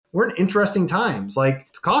we're in interesting times.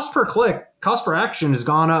 Like cost per click, cost per action has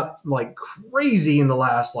gone up like crazy in the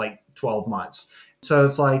last like 12 months. So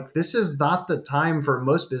it's like, this is not the time for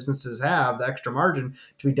most businesses have the extra margin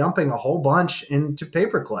to be dumping a whole bunch into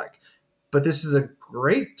pay-per-click. But this is a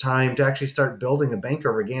great time to actually start building a bank of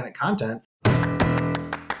organic content.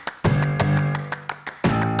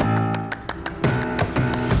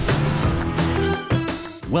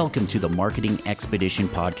 Welcome to the Marketing Expedition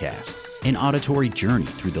Podcast, an auditory journey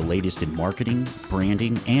through the latest in marketing,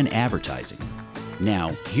 branding, and advertising.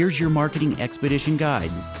 Now, here's your Marketing Expedition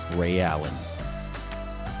guide, Ray Allen.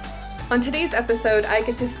 On today's episode, I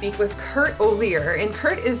get to speak with Kurt Uhlir, and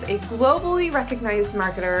Kurt is a globally recognized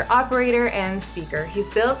marketer, operator, and speaker.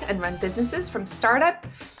 He's built and run businesses from startup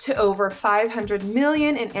to over 500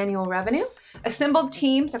 million in annual revenue, assembled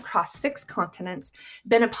teams across 6 continents,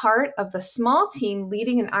 been a part of the small team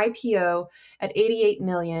leading an IPO at 88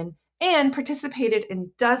 million, and participated in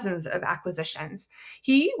dozens of acquisitions.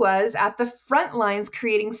 He was at the front lines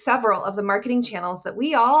creating several of the marketing channels that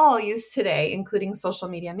we all use today, including social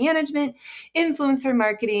media management, influencer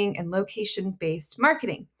marketing, and location-based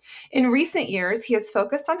marketing. In recent years, he has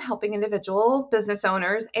focused on helping individual business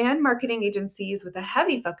owners and marketing agencies with a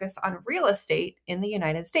heavy focus on real estate in the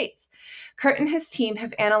United States. Kurt and his team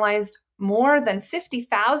have analyzed more than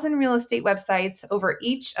 50,000 real estate websites over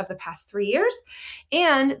each of the past 3 years,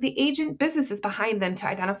 and the agent businesses behind them to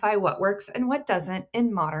identify what works and what doesn't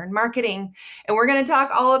in modern marketing. And we're going to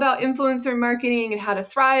talk all about influencer marketing and how to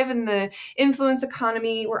thrive in the influence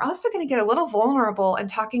economy. We're also going to get a little vulnerable and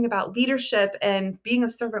talking about leadership and being a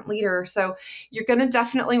servant leader. So you're going to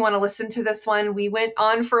definitely want to listen to this one. We went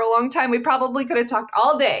on for a long time. We probably could have talked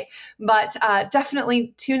all day, but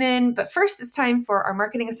definitely tune in. But first, it's time for our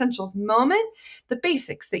Marketing Essentials moment, the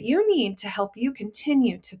basics that you need to help you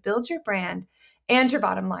continue to build your brand and your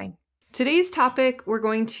bottom line. Today's topic, we're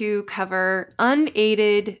going to cover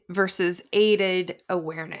unaided versus aided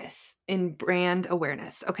awareness in brand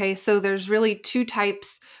awareness. Okay, so there's really 2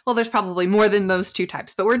 types. Well, there's probably more than those 2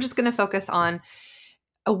 types, but we're just going to focus on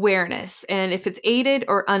awareness and if it's aided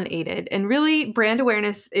or unaided. And really, brand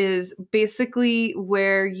awareness is basically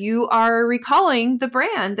where you are recalling the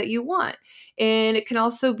brand that you want. And it can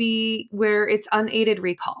also be where it's unaided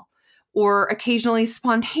recall or occasionally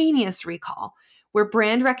spontaneous recall, where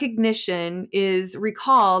brand recognition is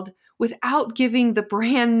recalled without giving the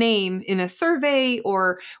brand name in a survey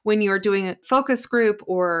or when you're doing a focus group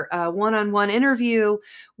or a one-on-one interview.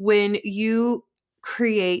 When you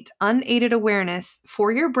create unaided awareness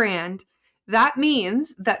for your brand, that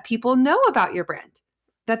means that people know about your brand,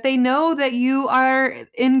 that they know that you are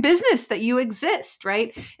in business, that you exist,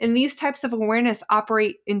 right? And these types of awareness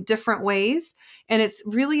operate in different ways. And it's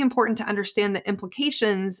really important to understand the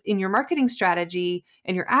implications in your marketing strategy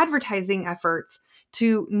and your advertising efforts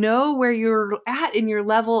to know where you're at in your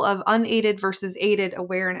level of unaided versus aided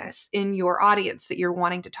awareness in your audience that you're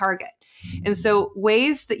wanting to target. And so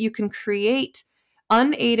ways that you can create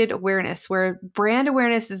unaided awareness, where brand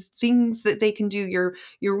awareness is things that they can do.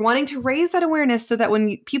 You're wanting to raise that awareness so that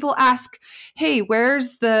when people ask, hey,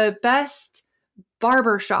 where's the best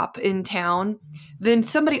barber shop in town? Then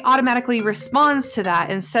somebody automatically responds to that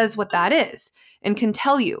and says what that is and can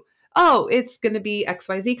tell you, oh, it's going to be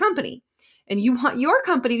XYZ company. And you want your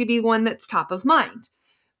company to be one that's top of mind.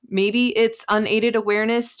 Maybe it's unaided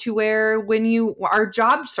awareness to where when you are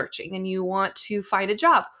job searching and you want to find a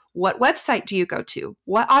job, what website do you go to?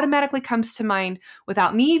 What automatically comes to mind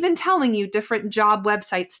without me even telling you different job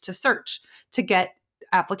websites to search to get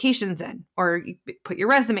applications in or you put your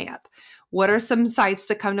resume up? What are some sites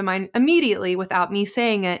that come to mind immediately without me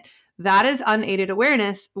saying it? That is unaided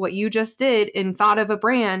awareness, what you just did and thought of a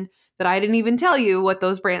brand that I didn't even tell you what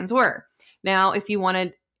those brands were. Now, if you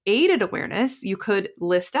wanted aided awareness, you could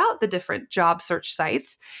list out the different job search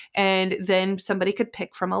sites and then somebody could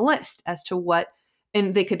pick from a list as to what,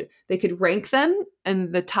 and they could rank them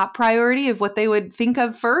and the top priority of what they would think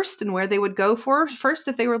of first and where they would go for first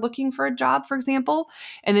if they were looking for a job, for example.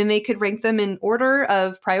 And then they could rank them in order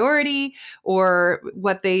of priority or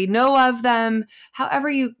what they know of them, however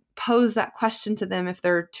you pose that question to them if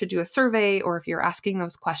they're to do a survey or if you're asking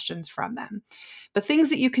those questions from them. But things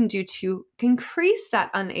that you can do to increase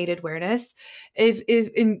that unaided awareness, if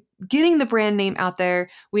in getting the brand name out there,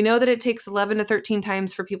 we know that it takes 11 to 13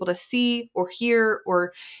 times for people to see or hear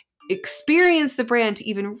or experience the brand to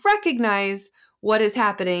even recognize what is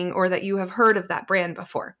happening or that you have heard of that brand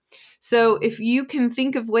before. So if you can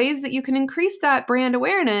think of ways that you can increase that brand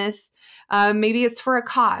awareness, maybe it's for a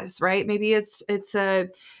cause, right? Maybe it's a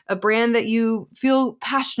brand that you feel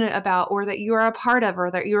passionate about or that you are a part of or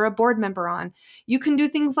that you're a board member on. You can do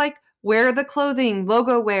things like wear the clothing,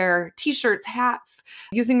 logo wear, t-shirts, hats,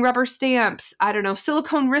 using rubber stamps, I don't know,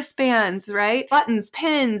 silicone wristbands, right? Buttons,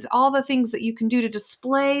 pins, all the things that you can do to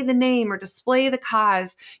display the name or display the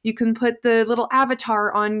cause. You can put the little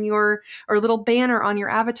avatar on your, or little banner on your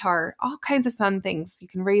avatar, all kinds of fun things. You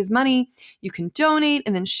can raise money, you can donate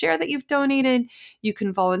and then share that you've donated. You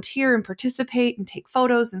can volunteer and participate and take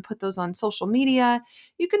photos and put those on social media.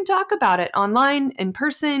 You can talk about it online, in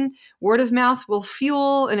person. Word of mouth will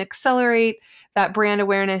fuel and accelerate that brand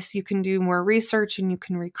awareness. You can do more research and you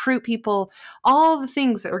can recruit people, all the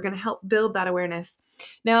things that are going to help build that awareness.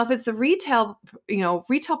 Now, if it's a retail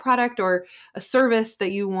product or a service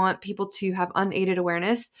that you want people to have unaided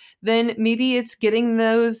awareness, then maybe it's getting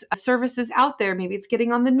those services out there. Maybe it's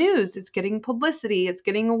getting on the news, it's getting publicity, it's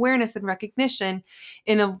getting awareness and recognition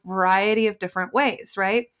in a variety of different ways,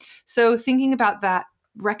 right? So thinking about that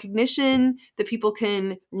recognition, that people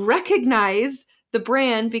can recognize the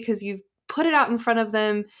brand because you've put it out in front of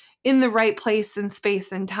them in the right place and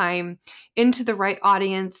space and time, into the right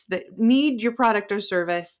audience that need your product or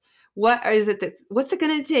service. What's it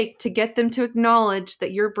going to take to get them to acknowledge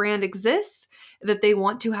that your brand exists, that they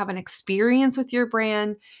want to have an experience with your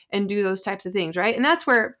brand and do those types of things, right? And that's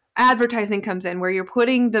where advertising comes in, where you're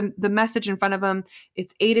putting the message in front of them.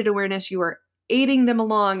 It's aided awareness. You are aiding them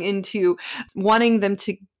along into wanting them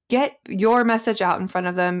to get your message out in front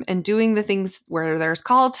of them and doing the things where there's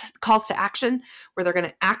calls to action, where they're going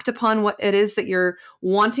to act upon what it is that you're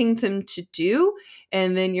wanting them to do.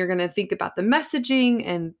 And then you're going to think about the messaging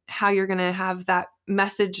and how you're going to have that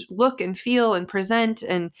message look and feel and present.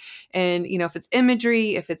 And if it's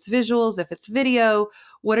imagery, if it's visuals, if it's video,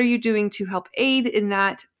 what are you doing to help aid in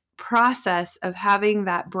that process of having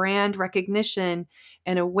that brand recognition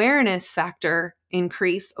and awareness factor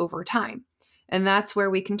increase over time? And that's where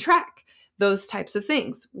we can track those types of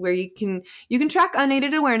things, where you can track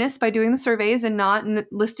unaided awareness by doing the surveys and not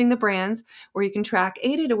listing the brands, or you can track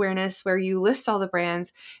aided awareness where you list all the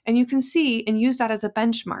brands and you can see and use that as a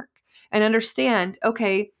benchmark and understand,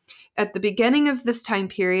 okay, at the beginning of this time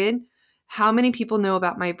period, how many people know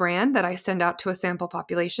about my brand that I send out to a sample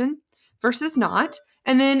population versus not.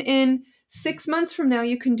 And then in 6 months from now,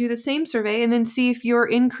 you can do the same survey and then see if your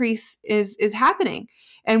increase is happening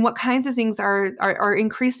and what kinds of things are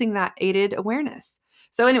increasing that aided awareness.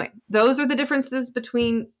 So anyway, those are the differences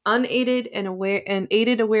between unaided and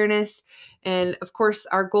aided awareness. And of course,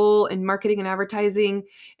 our goal in marketing and advertising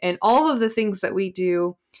and all of the things that we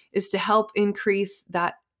do is to help increase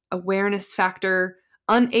that awareness factor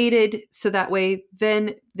unaided, so that way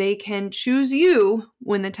then they can choose you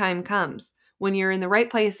when the time comes, when you're in the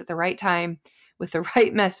right place at the right time with the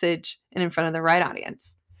right message and in front of the right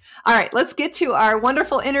audience. All right, let's get to our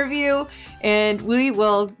wonderful interview, and we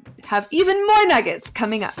will have even more nuggets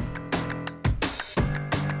coming up.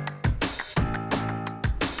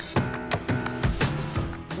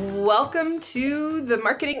 Welcome to the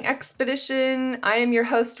Marketing Expedition. I am your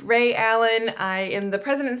host, Ray Allen. I am the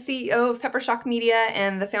president and CEO of Peppershock Media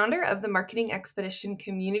and the founder of the Marketing Expedition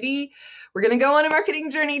community. We're going to go on a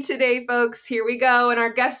marketing journey today, folks. Here we go. And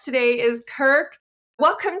our guest today is Kirk.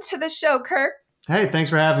 Welcome to the show, Kirk. Hey, thanks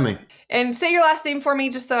for having me. And say your last name for me,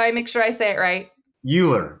 just so I make sure I say it right.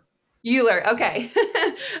 Uhlir. Uhlir. Okay.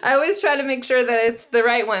 I always try to make sure that it's the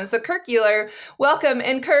right one. So Kirk Uhlir, welcome.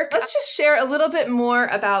 And Kirk, let's just share a little bit more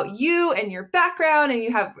about you and your background. And you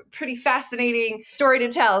have a pretty fascinating story to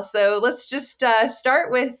tell. So let's just start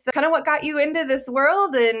with kind of what got you into this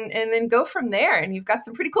world and then go from there. And you've got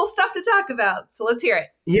some pretty cool stuff to talk about. So let's hear it.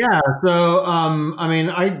 Yeah. So,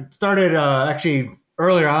 I started actually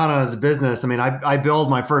earlier on as a business. I billed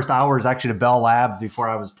my first hours actually to Bell Labs before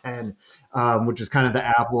I was 10. Which was kind of the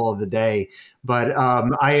Apple of the day. But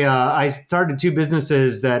I started two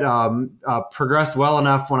businesses that progressed well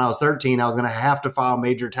enough when I was 13. I was going to have to file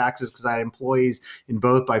major taxes because I had employees in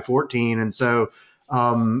both by 14. And so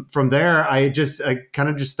from there, I kind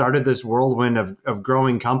of just started this whirlwind of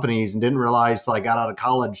growing companies and didn't realize till I got out of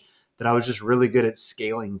college that I was just really good at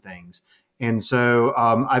scaling things. And so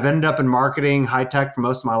I've ended up in marketing, high tech for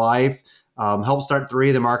most of my life. Helped start 3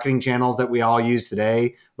 of the marketing channels that we all use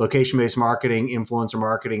today: location-based marketing, influencer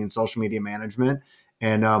marketing, and social media management.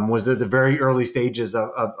 And was at the very early stages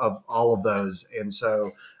of all of those. And so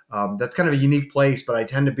that's kind of a unique place, but I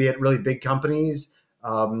tend to be at really big companies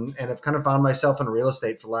and have kind of found myself in real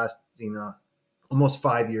estate for the last, almost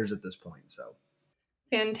 5 years at this point. So.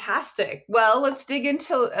 Fantastic. Well, let's dig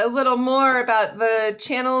into a little more about the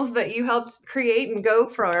channels that you helped create and go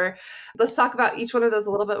for. Let's talk about each one of those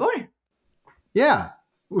a little bit more. Yeah.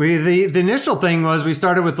 The initial thing was we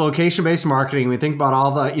started with location based marketing. We think about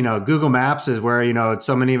all the Google Maps is where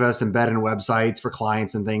so many of us embed in websites for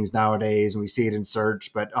clients and things nowadays, and we see it in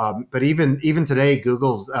search. But even today,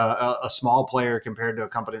 Google's a small player compared to a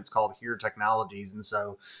company that's called Here Technologies, and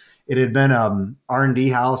so it had been R&D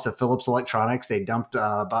house of Philips Electronics. They dumped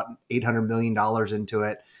about $800 million into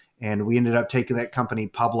it, and we ended up taking that company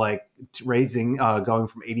public, raising going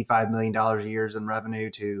from $85 million a year in revenue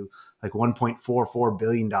to like $1.44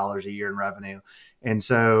 billion a year in revenue. And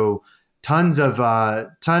so tons of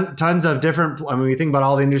different, I mean, we think about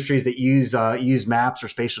all the industries that use maps or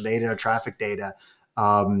spatial data or traffic data.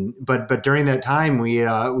 But during that time, we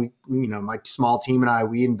my small team and I,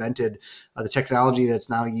 we invented the technology that's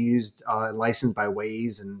now used and licensed by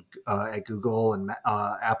Waze and at Google and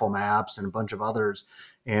Apple Maps and a bunch of others.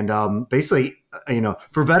 And basically,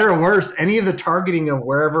 for better or worse, any of the targeting of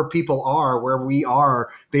wherever people are, where we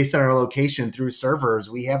are based on our location through servers,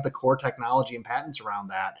 we have the core technology and patents around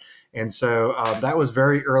that. And so that was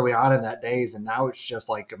very early on in that days. And now it's just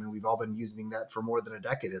like, I mean, we've all been using that for more than a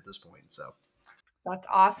decade at this point. So. That's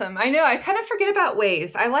awesome. I know. I kind of forget about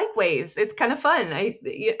Waze. I like Waze. It's kind of fun. I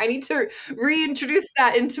need to reintroduce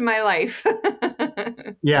that into my life.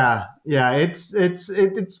 Yeah. It's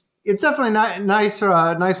definitely nice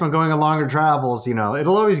when going on longer travels.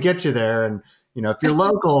 It'll always get you there, and if you're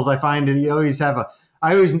locals, I find that you always have a.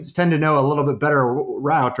 I always tend to know a little bit better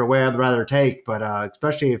route or way I'd rather take, but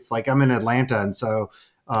especially if like I'm in Atlanta, and so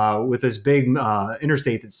with this big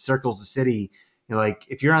interstate that circles the city, like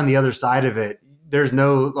if you're on the other side of it, there's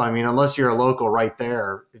no. I mean, unless you're a local right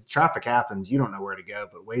there, if traffic happens, you don't know where to go,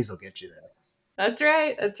 but Waze will get you there. That's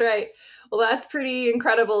right. That's right. Well, that's pretty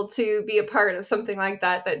incredible to be a part of something like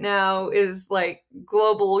that that now is like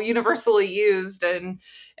global, universally used and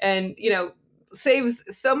saves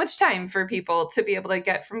so much time for people to be able to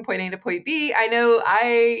get from point A to point B. I know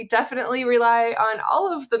I definitely rely on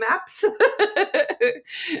all of the maps.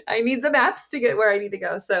 I need the maps to get where I need to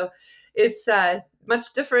go. So it's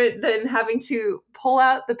much different than having to pull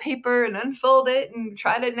out the paper and unfold it and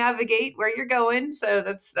try to navigate where you're going. So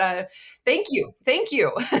that's thank you. Thank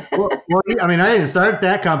you. Well, I mean, I didn't start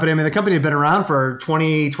that company. I mean, the company had been around for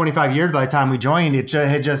 20, 25 years by the time we joined. It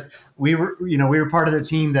had just, we were part of the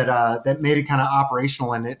team that made it kind of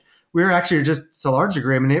operational. And we were actually just to a large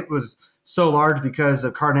degree. I mean, it was so large because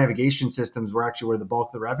of car navigation systems were actually where the bulk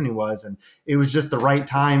of the revenue was. And it was just the right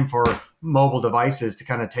time for mobile devices to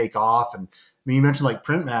kind of take off. And I mean, you mentioned like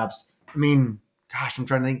print maps. I mean, gosh, I'm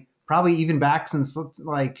trying to think, probably even back since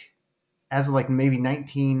like, as of like maybe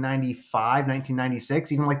 1995,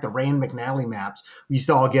 1996, even like the Rand McNally maps we used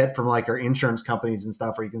to all get from like our insurance companies and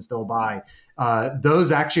stuff where you can still buy.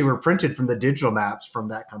 Those actually were printed from the digital maps from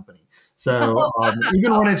that company. So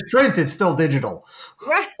even when it's print, it's still digital.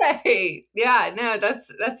 Right. Yeah, no,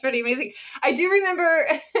 that's pretty amazing. I do remember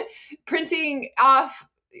printing off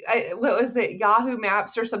what was it, Yahoo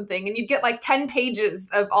Maps or something, and you'd get like 10 pages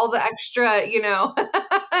of all the extra,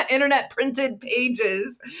 internet printed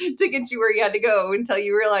pages to get you where you had to go until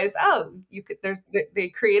you realize, oh, you could they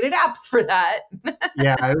created apps for that.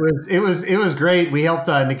 Yeah, it was great. We helped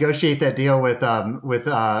negotiate that deal with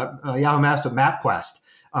Yahoo Maps, but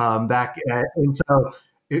MapQuest back, and so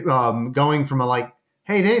going from a like,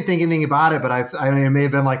 hey, they didn't think anything about it, but I mean, it may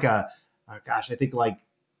have been like oh gosh, I think like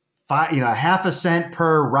five, half a cent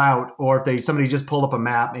per route, or if somebody just pulled up a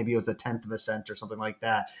map, maybe it was a tenth of a cent or something like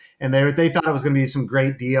that, and they thought it was going to be some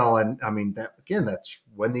great deal. And I mean, that's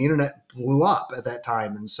when the internet blew up at that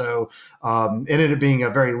time, and so it ended up being a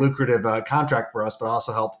very lucrative contract for us, but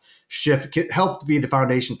also helped be the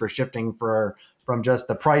foundation for shifting from just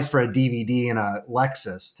the price for a DVD and a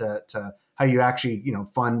Lexus to how you actually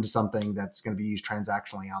fund something that's going to be used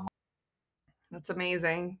transactionally online. That's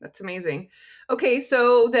amazing. That's amazing. Okay,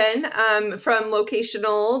 so then from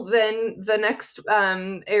locational, then the next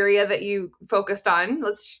area that you focused on,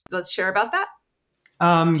 let's share about that.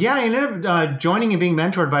 Yeah, I ended up joining and being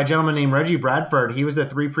mentored by a gentleman named Reggie Bradford. He was a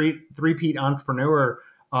three-peat entrepreneur.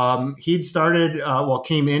 He'd started,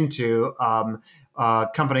 came into a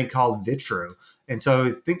company called Vitru. And so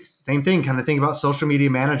same thing, kind of think about social media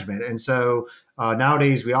management. And so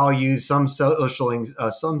nowadays we all use some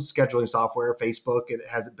scheduling software. Facebook, it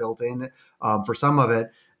has it built in for some of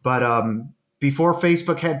it. But before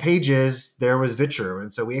Facebook had pages, there was Vitru.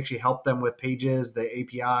 And so we actually helped them with pages, the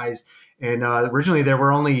APIs. And originally there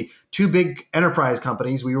were only two big enterprise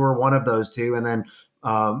companies. We were one of those two. And then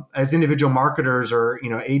as individual marketers or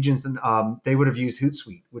agents, and they would have used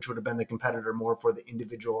Hootsuite, which would have been the competitor more for the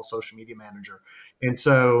individual social media manager. And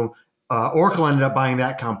so Oracle ended up buying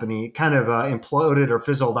that company. It kind of imploded or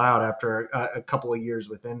fizzled out after a couple of years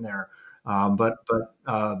within there. That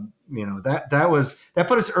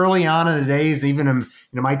put us early on in the days. Even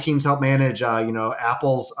my teams helped manage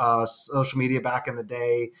Apple's social media back in the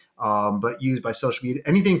day, but used by social media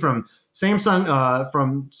anything from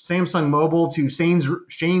Samsung Mobile to Shane's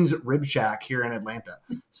Rib Shack here in Atlanta.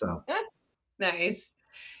 So Nice.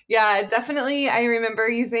 Yeah, definitely. I remember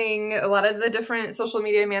using a lot of the different social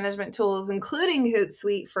media management tools, including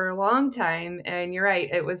Hootsuite, for a long time. And you're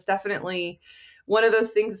right, it was definitely one of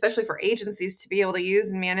those things, especially for agencies to be able to use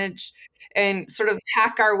and manage and sort of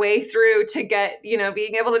hack our way through to get,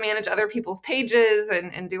 being able to manage other people's pages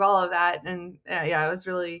and do all of that. And yeah, it was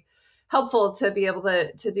really helpful to be able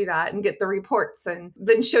to do that and get the reports and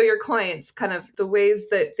then show your clients kind of the ways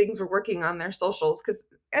that things were working on their socials. Because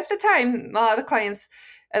at the time, a lot of clients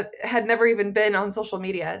had never even been on social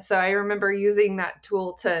media. So I remember using that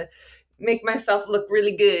tool to make myself look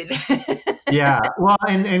really good. yeah, well,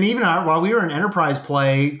 and even while we were in enterprise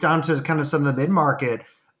play down to kind of some of the mid market,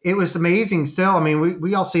 it was amazing. Still, I mean,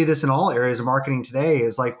 we all see this in all areas of marketing today.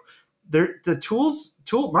 Is like the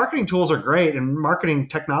marketing tools are great, and marketing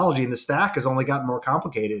technology and the stack has only gotten more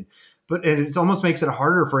complicated. But it almost makes it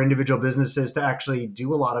harder for individual businesses to actually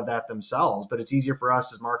do a lot of that themselves. But it's easier for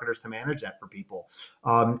us as marketers to manage that for people.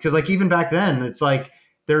 Because like even back then, it's like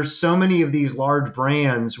there's so many of these large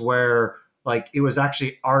brands where like it was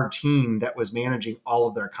actually our team that was managing all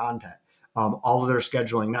of their content, all of their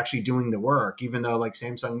scheduling, and actually doing the work. Even though like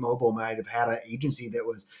Samsung Mobile might have had an agency that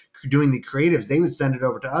was doing the creatives, they would send it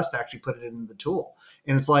over to us to actually put it in the tool.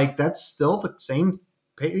 And it's like that's still the same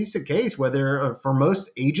piece of case, whether for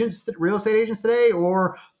most real estate agents today,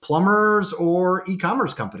 or plumbers or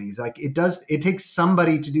e-commerce companies. Like it takes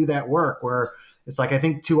somebody to do that work. Where it's like I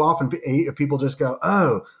think too often people just go,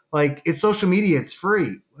 oh, like it's social media, it's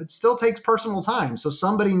free. It still takes personal time, so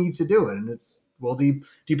somebody needs to do it. And it's well, do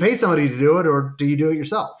you pay somebody to do it, or do you do it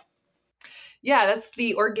yourself? Yeah, that's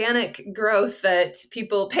the organic growth that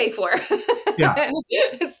people pay for. Yeah,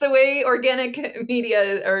 It's the way organic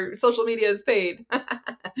media or social media is paid.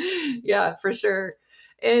 Yeah, for sure.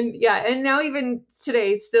 And yeah, and now even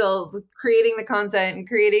today, still creating the content and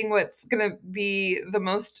creating what's going to be the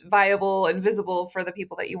most viable and visible for the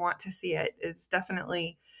people that you want to see it is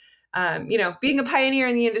definitely being a pioneer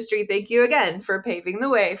in the industry. Thank you again for paving the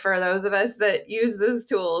way for those of us that use those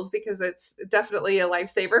tools, because it's definitely a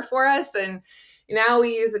lifesaver for us. And now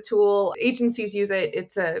we use a tool, agencies use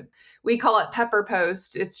it. We call it Pepper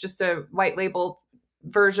Post. It's just a white label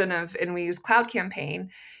version and we use Cloud Campaign.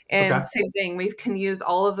 okay. And same thing, we can use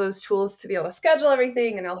all of those tools to be able to schedule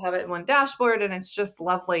everything, and I'll have it in one dashboard. And it's just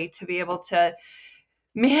lovely to be able to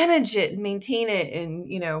manage it and maintain it and,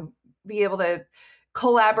 be able to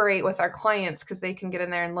collaborate with our clients because they can get in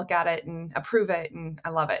there and look at it and approve it. And I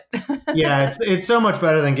love it. Yeah, it's so much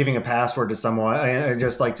better than giving a password to someone and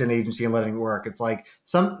just like to an agency and letting it work. It's like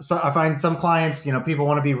I find some clients, people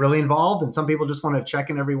want to be really involved, and some people just want to check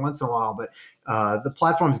in every once in a while. But the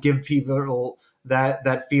platforms give people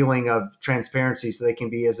that feeling of transparency, so they can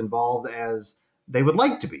be as involved as they would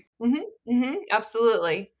like to be.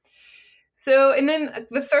 Absolutely. So, and then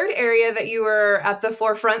the third area that you were at the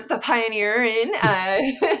forefront, the pioneer in,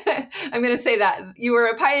 I'm going to say that you were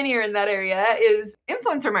a pioneer in that area, is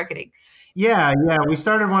influencer marketing. Yeah, yeah. We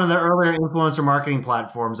started one of the earlier influencer marketing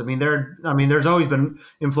platforms. There's always been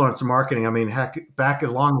influencer marketing. I mean, heck, back as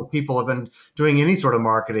long as people have been doing any sort of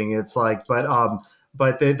marketing, it's like,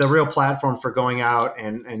 but the real platform for going out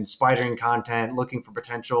and spidering content, looking for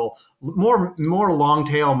potential more long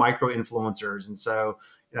tail micro influencers. And so,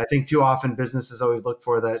 I think too often businesses always look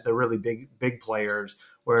for the really big players,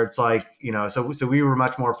 where it's like, so we were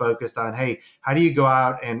much more focused on, hey, how do you go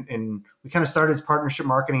out and we kind of started as partnership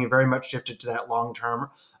marketing and very much shifted to that long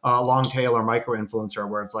tail or micro influencer,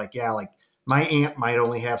 where it's like, yeah, like my aunt might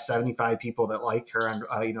only have 75 people that like her and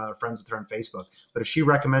are friends with her on Facebook, but if she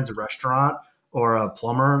recommends a restaurant or a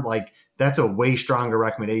plumber, like that's a way stronger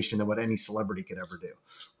recommendation than what any celebrity could ever do.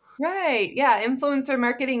 Right. Yeah. Influencer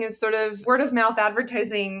marketing is sort of word of mouth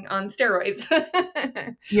advertising on steroids.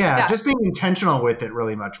 Yeah, Yeah. just being intentional with it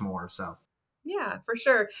really much more. So Yeah, for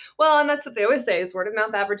sure. Well, and that's what they always say is word of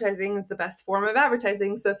mouth advertising is the best form of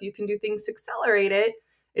advertising. So if you can do things to accelerate it,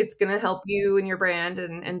 it's going to help you and your brand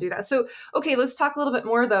and do that. So, okay, let's talk a little bit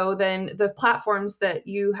more though than the platforms that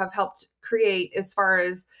you have helped create as far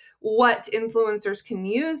as what influencers can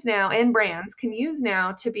use now and brands can use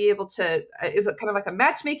now to be able to, is it kind of like a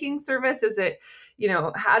matchmaking service? Is it,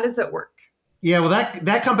 how does it work? yeah, well,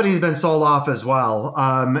 that company has been sold off as well,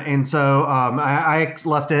 and so I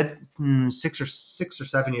left it 6 or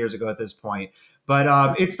 7 years ago at this point.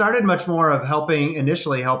 But it started much more of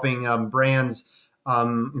initially helping brands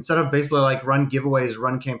instead of basically like run giveaways,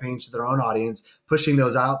 run campaigns to their own audience, pushing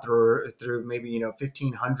those out through maybe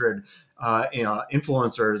 1,500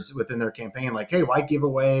 influencers within their campaign. Like, hey, why give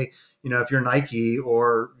away? If you're Nike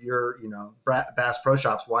or you're Bass Pro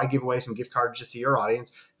Shops, why give away some gift cards just to your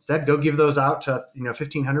audience? Instead, go give those out to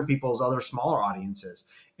 1,500 people's other smaller audiences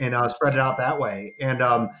and spread it out that way. And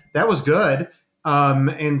that was good.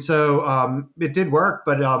 And so it did work,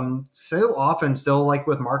 but so often, still like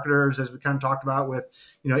with marketers, as we kind of talked about with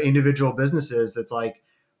individual businesses, it's like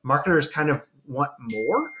marketers kind of want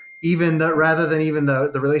more, even rather than even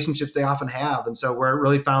the relationships they often have. And so where it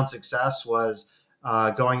really found success was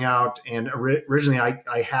going out and originally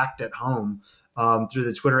I hacked at home through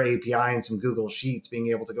the Twitter API and some Google Sheets, being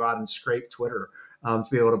able to go out and scrape Twitter to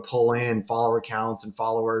be able to pull in follower counts and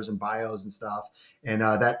followers and bios and stuff. And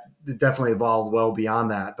that definitely evolved well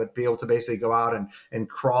beyond that, but be able to basically go out and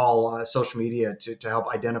crawl social media to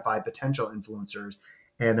help identify potential influencers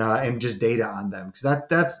and just data on them. Because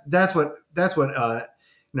that's what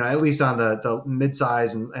at least on the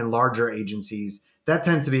mid-size and larger agencies, that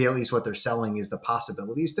tends to be at least what they're selling is the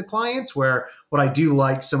possibilities to clients. Where what I do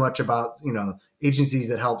like so much about agencies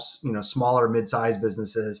that helps smaller mid-sized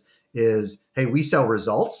businesses is, hey, we sell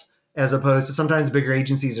results, as opposed to sometimes bigger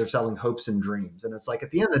agencies are selling hopes and dreams. And it's like,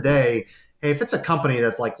 at the end of the day, hey, if it's a company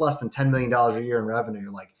that's like less than $10 million a year in revenue,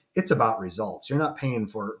 like, it's about results. You're not paying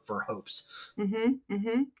for hopes. Mm-hmm,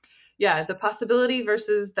 mm-hmm. Yeah, the possibility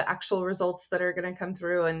versus the actual results that are going to come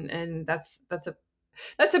through, and that's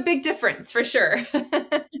a big difference for sure.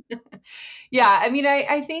 Yeah, I mean,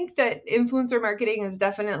 I think that influencer marketing is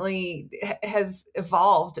definitely has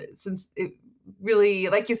evolved since it really,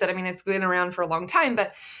 like you said, I mean, it's been around for a long time,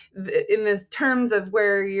 but in the terms of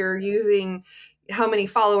where you're using how many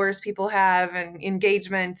followers people have and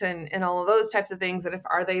engagement and all of those types of things, and if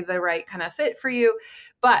are they the right kind of fit for you.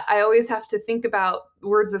 But I always have to think about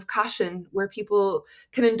words of caution where people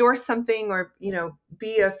can endorse something or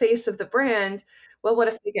be a face of the brand. Well, what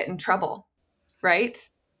if they get in trouble, right?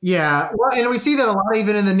 Yeah, well, and we see that a lot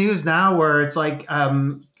even in the news now, where it's like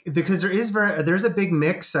because there's a big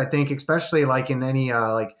mix, I think, especially like in any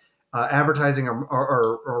advertising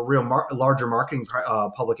or real larger marketing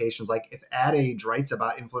publications. Like if Ad Age writes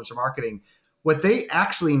about influencer marketing, what they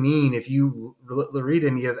actually mean, if you read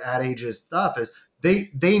any of Ad Age's stuff, is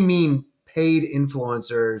they mean paid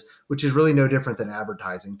influencers, which is really no different than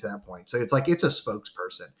advertising to that point. So it's like it's a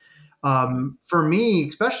spokesperson. For me,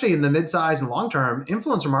 especially in the mid-size and long-term,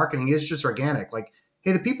 influencer marketing is just organic. Like,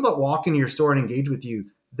 hey, the people that walk into your store and engage with you,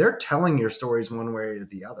 they're telling your stories one way or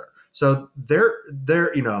the other. So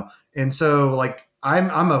and so like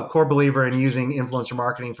I'm a core believer in using influencer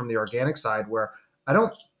marketing from the organic side, where I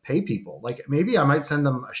don't pay people. Like maybe I might send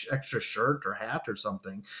them an extra shirt or hat or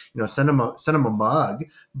something, send them a mug,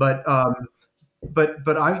 but I'm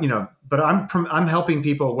helping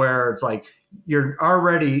people where it's like you've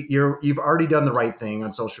already done the right thing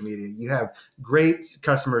on social media. You have great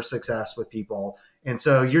customer success with people. And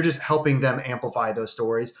so you're just helping them amplify those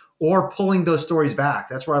stories or pulling those stories back.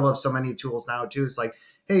 That's where I love so many tools now too. It's like,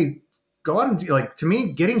 hey, go out and to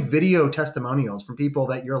me, getting video testimonials from people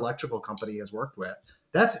that your electrical company has worked with.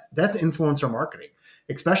 That's influencer marketing,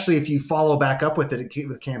 especially if you follow back up with it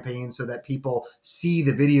with campaigns so that people see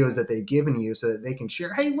the videos that they've given you so that they can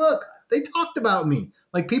share, hey, look, they talked about me.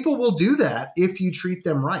 Like people will do that if you treat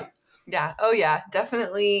them right. Yeah. Oh, yeah,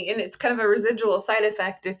 definitely. And it's kind of a residual side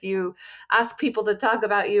effect if you ask people to talk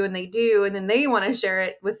about you and they do, and then they want to share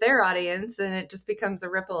it with their audience, and it just becomes a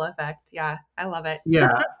ripple effect. Yeah, I love it.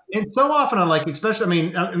 Yeah. And so often on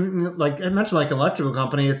especially, like I mentioned, like electrical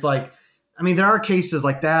company, it's like, there are cases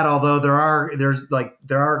like that, although there are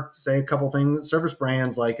say a couple things, service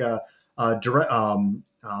brands like direct,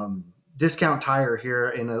 Discount Tire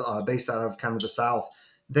here based out of kind of the South.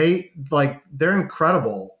 They're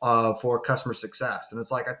incredible for customer success. And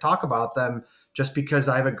it's like, I talk about them just because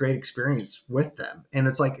I have a great experience with them. And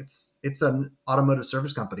it's like, it's an automotive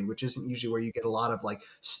service company, which isn't usually where you get a lot of like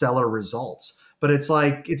stellar results. But it's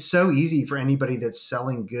like, it's so easy for anybody that's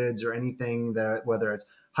selling goods or anything, that whether it's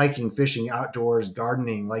hiking, fishing, outdoors,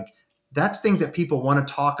 gardening, like that's things that people want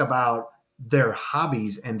to talk about their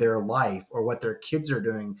hobbies and their life or what their kids are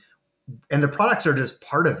doing. And the products are just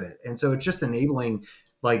part of it. And so it's just enabling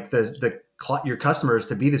like your customers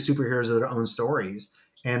to be the superheroes of their own stories.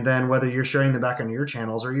 And then whether you're sharing them back on your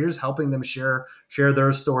channels or you're just helping them share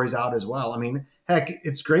their stories out as well. Heck,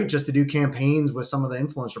 it's great just to do campaigns with some of the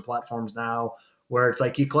influencer platforms now, where it's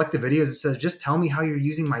like you collect the videos. It says, just tell me how you're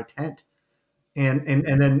using my tent. And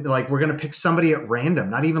then like, we're going to pick somebody at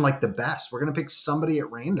random, not even like the best. We're going to pick somebody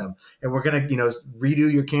at random and we're going to,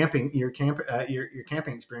 redo your camping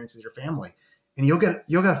experience with your family. and you'll get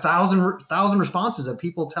a thousand responses of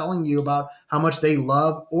people telling you about how much they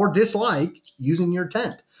love or dislike using your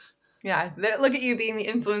tent. Yeah, look at you being the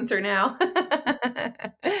influencer now.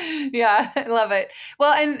 Yeah, I love it.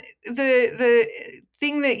 Well, and the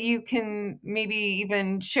thing that you can maybe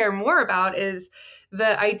even share more about is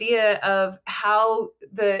the idea of how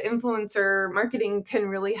the influencer marketing can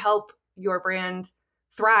really help your brand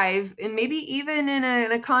thrive, and maybe even in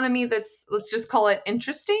an economy that's, let's just call it,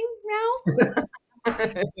 interesting now.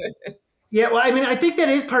 Yeah, well, I mean, I think that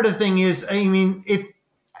is part of the thing. Is I mean, if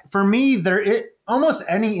for me, almost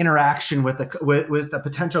any interaction with with a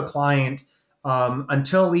potential client,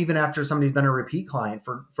 until even after somebody's been a repeat client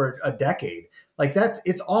for a decade, like that,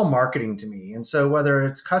 it's all marketing to me. And so whether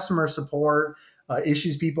it's customer support,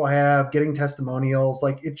 issues people have, getting testimonials,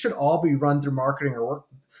 like it should all be run through marketing or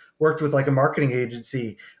worked with like a marketing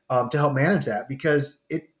agency to help manage that, because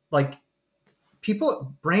it like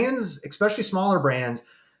brands, especially smaller brands,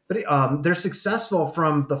 but they're successful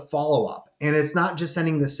from the follow up, and it's not just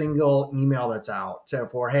sending the single email that's out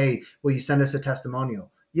for, hey, will you send us a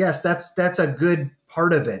testimonial? Yes, that's a good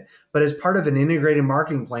part of it, but as part of an integrated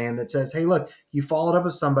marketing plan that says, hey, look, you followed up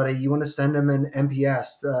with somebody, you want to send them an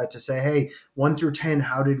NPS to say, hey, 1 through 10,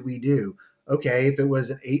 how did we do? Okay, if it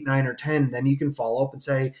was an 8, 9, or 10, then you can follow up and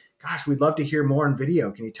say, gosh, we'd love to hear more in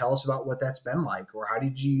video. Can you tell us about what that's been like? Or how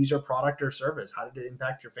did you use our product or service? How did it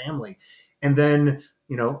impact your family? And then,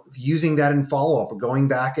 using that in follow up or going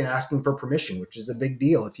back and asking for permission, which is a big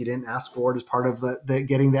deal if you didn't ask for it as part of the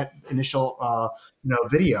getting that initial,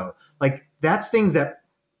 video. Like that's things that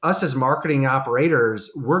us as marketing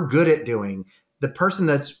operators, we're good at doing. The person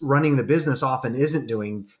that's running the business often isn't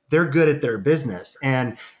doing. They're good at their business.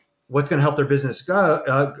 And what's going to help their business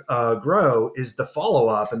grow is the follow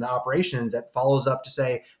up and the operations that follows up to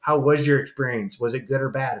say, how was your experience? Was it good or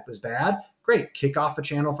bad? If it was bad, great, kick off a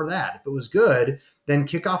channel for that. If it was good, then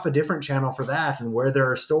kick off a different channel for that. And where there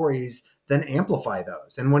are stories, then amplify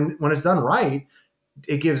those. And when it's done right,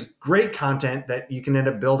 it gives great content that you can end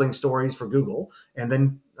up building stories for Google. And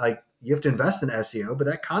then like you have to invest in SEO, but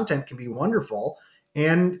that content can be wonderful.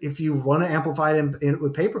 And if you want to amplify it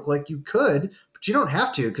with pay-per-click, you could, but you don't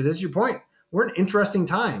have to, because as your point, we're in interesting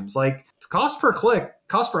times. Like cost per click,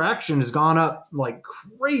 cost per action has gone up like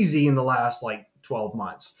crazy in the last like 12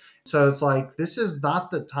 months. So it's like, this is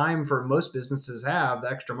not the time for most businesses have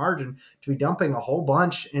the extra margin to be dumping a whole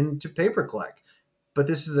bunch into pay-per-click. But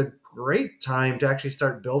this is a great time to actually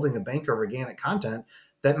start building a bank of organic content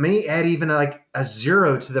that may add even like a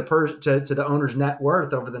zero to to the owner's net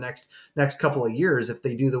worth over the next couple of years if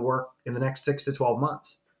they do the work in the next 6 to 12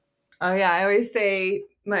 months. Oh yeah, I always say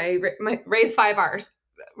my raise 5 R's: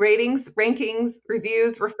 ratings, rankings,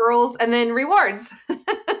 reviews, referrals, and then rewards.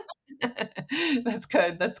 That's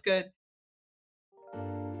good. That's good.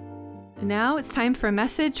 Now it's time for a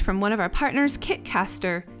message from one of our partners,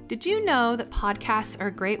 Kitcaster. Did you know that podcasts are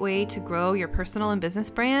a great way to grow your personal and business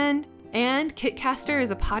brand? And Kitcaster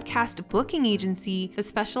is a podcast booking agency that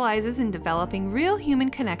specializes in developing real human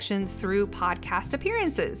connections through podcast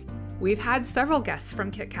appearances. We've had several guests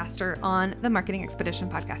from Kitcaster on the Marketing Expedition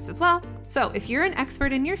podcast as well. So if you're an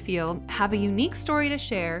expert in your field, have a unique story to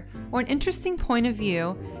share, or an interesting point of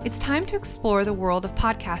view, it's time to explore the world of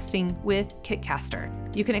podcasting with Kitcaster.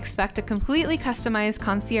 You can expect a completely customized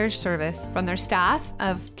concierge service from their staff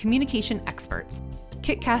of communication experts.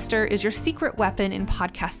 Kitcaster is your secret weapon in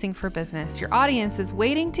podcasting for business. Your audience is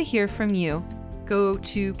waiting to hear from you. Go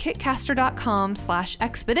to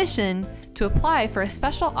kitcaster.com/expedition to apply for a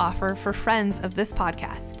special offer for friends of this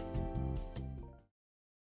podcast.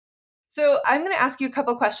 So I'm going to ask you a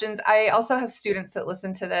couple questions. I also have students that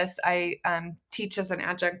listen to this. I teach as an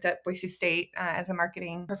adjunct at Boise State as a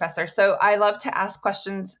marketing professor. So I love to ask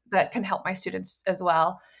questions that can help my students as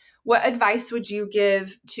well. What advice would you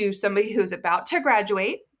give to somebody who's about to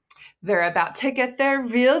graduate? They're about to get their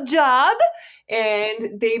real job,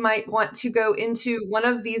 and they might want to go into one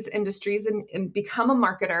of these industries and become a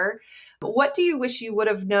marketer. What do you wish you would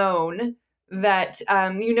have known that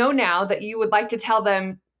you know now that you would like to tell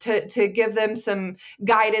them to give them some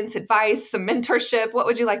guidance, advice, some mentorship? What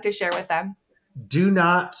would you like to share with them? Do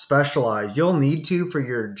not specialize. You'll need to for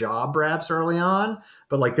your job reps early on,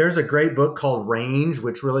 but like there's a great book called Range,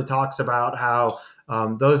 which really talks about how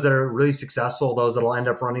those that are really successful, those that'll end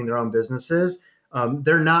up running their own businesses,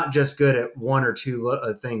 they're not just good at one or two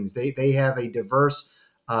things. They have a diverse,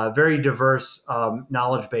 very diverse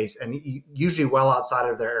knowledge base, and usually well outside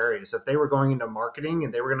of their area. So if they were going into marketing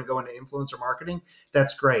and they were going to go into influencer marketing,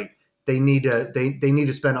 that's great. They need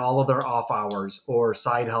to spend all of their off hours or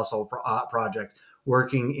side hustle projects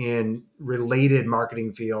working in related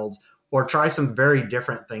marketing fields or try some very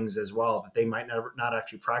different things as well that they might never not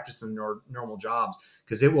actually practice in their normal jobs,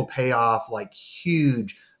 because it will pay off like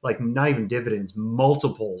huge, like not even dividends,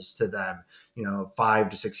 multiples to them, 5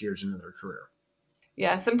 to 6 years into their career.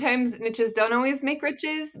 Yeah, sometimes niches don't always make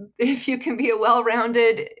riches. If you can be a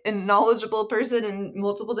well-rounded and knowledgeable person in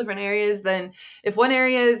multiple different areas, then if one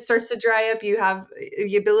area starts to dry up, you have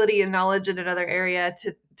the ability and knowledge in another area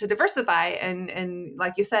to diversify and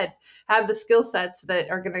like you said, have the skill sets that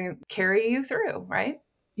are going to carry you through, right?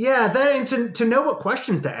 Yeah, that, and to know what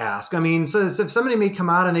questions to ask. I mean, so if somebody may come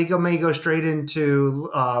out and may go straight into,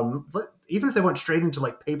 even if they went straight into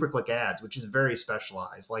like pay per click ads, which is very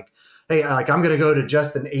specialized. Like, hey, like I'm going to go to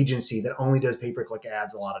just an agency that only does pay per click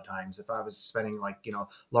ads. A lot of times, if I was spending like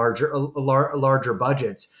larger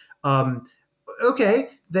budgets, okay,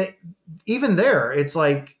 that even there, it's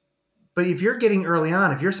like, but if you're getting early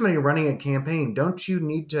on, if you're somebody running a campaign, don't you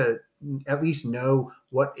need to at least know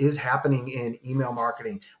what is happening in email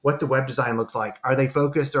marketing, what the web design looks like? Are they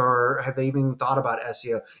focused, or have they even thought about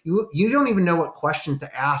SEO? You don't even know what questions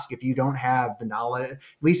to ask if you don't have the knowledge, at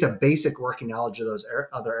least a basic working knowledge of those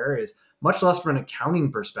other areas, much less from an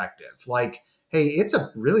accounting perspective. Like, hey, it's a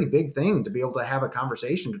really big thing to be able to have a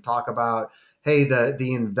conversation to talk about, hey,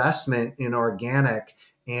 the investment in organic,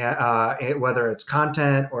 and whether it's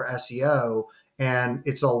content or SEO, and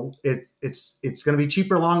it's going to be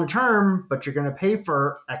cheaper long term, but you're going to pay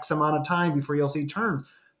for X amount of time before you'll see terms.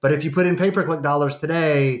 But if you put in pay per click dollars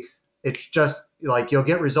today, it's just like you'll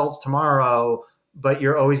get results tomorrow, but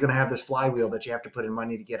you're always going to have this flywheel that you have to put in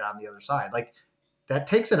money to get on the other side. Like, that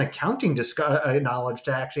takes an accounting knowledge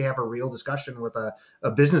to actually have a real discussion with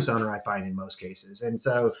a business owner, I find, in most cases. And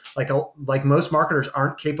so like most marketers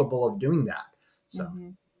aren't capable of doing that. So. Mm-hmm.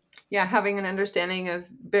 Yeah, having an understanding of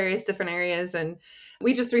various different areas. And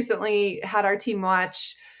we just recently had our team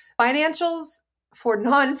watch financials for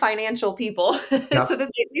non-financial people so Yep. that they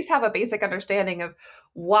at least have a basic understanding of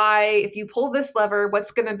why, if you pull this lever,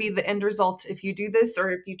 what's going to be the end result if you do this, or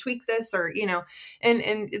if you tweak this, or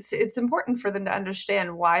and it's important for them to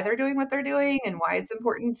understand why they're doing what they're doing and why it's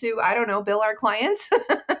important to, I don't know, bill our clients.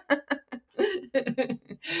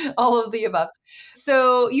 All of the above.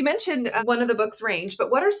 So you mentioned one of the books, Range,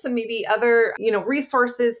 but what are some maybe other,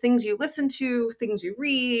 resources, things you listen to, things you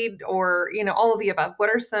read, or, all of the above? What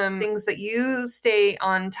are some things that you stay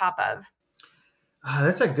on top of?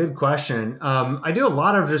 That's a good question. I do a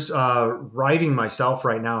lot of just writing myself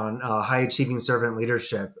right now on high achieving servant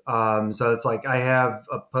leadership. So it's like I have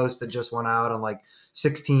a post that just went out on like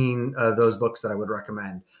 16 of those books that I would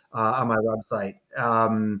recommend on my website.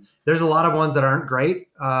 There's a lot of ones that aren't great.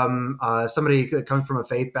 Somebody that comes from a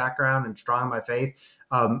faith background and strong in my faith.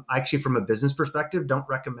 Actually, from a business perspective, don't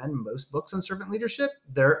recommend most books on servant leadership.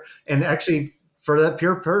 And actually, for that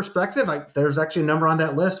pure perspective, there's actually a number on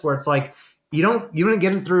that list where it's like, you don't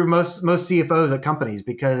get it through most CFOs at companies,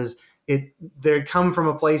 because they come from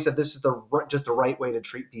a place that this is just the right way to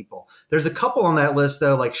treat people. There's a couple on that list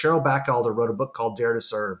though, like Cheryl Backelder wrote a book called Dare to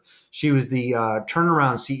Serve. She was the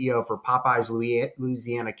turnaround CEO for Popeye's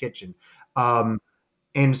Louisiana Kitchen,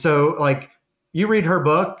 and so like you read her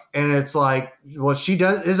book and it's like, well, she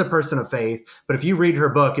is a person of faith, but if you read her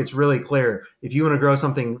book, it's really clear. If you want to grow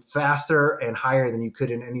something faster and higher than you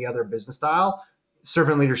could in any other business style,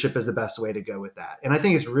 servant leadership is the best way to go with that. And I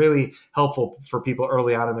think it's really helpful for people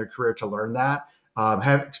early on in their career to learn that,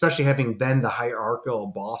 especially having been the hierarchical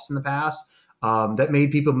boss in the past, that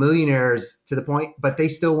made people millionaires to the point, but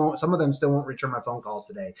some of them still won't return my phone calls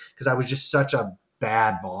today because I was just such a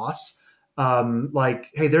bad boss.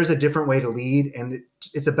 Like, hey, there's a different way to lead, and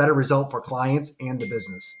it's a better result for clients and the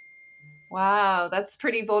business. Wow, that's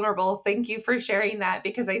pretty vulnerable. Thank you for sharing that,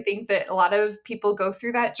 because I think that a lot of people go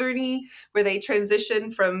through that journey where they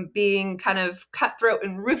transition from being kind of cutthroat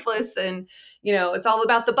and ruthless and, it's all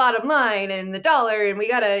about the bottom line and the dollar and we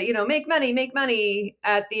got to, make money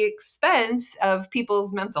at the expense of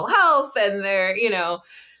people's mental health and their,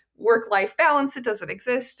 work-life balance. It doesn't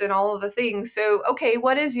exist and all of the things. So, okay,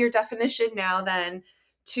 what is your definition now then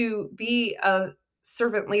to be a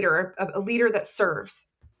servant leader, a leader that serves?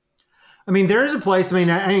 I mean, there is a place. I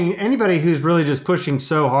mean, anybody who's really just pushing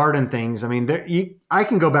so hard in things. I mean, I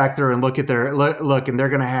can go back there and look at their look, and they're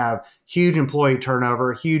going to have huge employee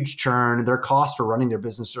turnover, huge churn. Their costs for running their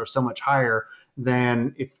business are so much higher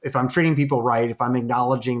than if I'm treating people right. If I'm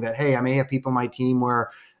acknowledging that, hey, I may have people on my team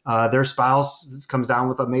where their spouse comes down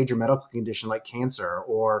with a major medical condition like cancer,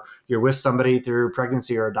 or you're with somebody through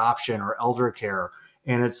pregnancy or adoption or elder care.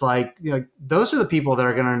 And it's like, those are the people that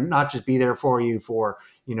are going to not just be there for you for,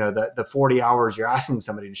 the 40 hours you're asking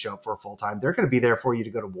somebody to show up for full time. They're going to be there for you to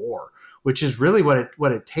go to war, which is really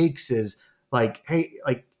what it takes is like, hey,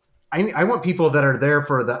 like I want people that are there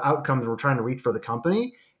for the outcomes we're trying to reach for the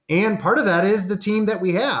company. And part of that is the team that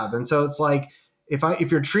we have. And so it's like,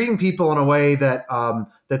 if you're treating people in a way that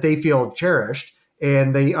that they feel cherished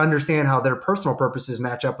and they understand how their personal purposes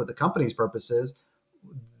match up with the company's purposes,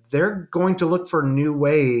 they're going to look for new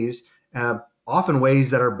ways, often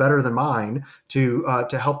ways that are better than mine, to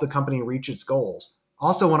help the company reach its goals.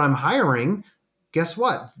 Also, when I'm hiring, guess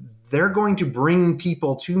what? They're going to bring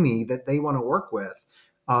people to me that they want to work with,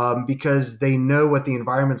 because they know what the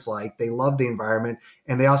environment's like. They love the environment,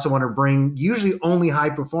 and they also want to bring usually only high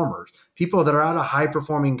performers, people that are at a high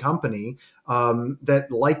performing company, that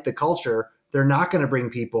like the culture. They're not going to bring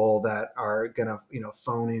people that are going to,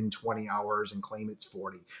 phone in 20 hours and claim it's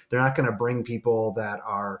 40. They're not going to bring people that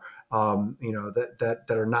are, that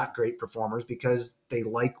are not great performers because they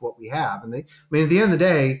like what we have. And at the end of the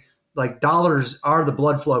day, like, dollars are the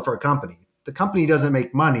blood flow for a company. The company doesn't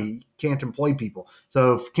make money, can't employ people.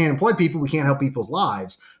 So if we can't employ people, we can't help people's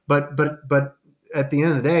lives. But at the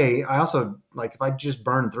end of the day, I also, like, if I just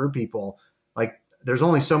burn through people, like, there's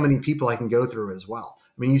only so many people I can go through as well.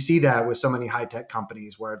 I mean, you see that with so many high tech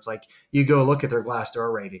companies where it's like, you go look at their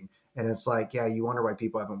Glassdoor rating and it's like, yeah, you wonder why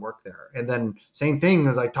people haven't worked there. And then same thing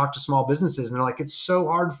as I talk to small businesses and they're like, it's so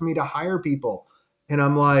hard for me to hire people. And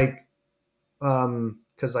I'm like,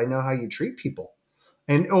 because I know how you treat people.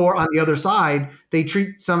 And or on the other side, they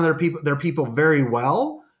treat some of their people very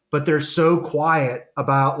well, but they're so quiet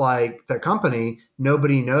about, like, their company.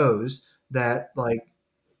 Nobody knows that, like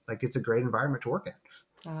it's a great environment to work at.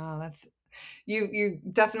 Oh, that's you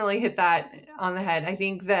definitely hit that on the head. I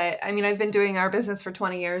think that, I mean, I've been doing our business for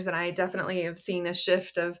 20 years and I definitely have seen a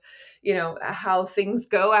shift of, how things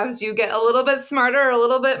go as you get a little bit smarter, a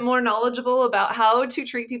little bit more knowledgeable about how to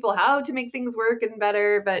treat people, how to make things work and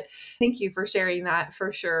better. But thank you for sharing that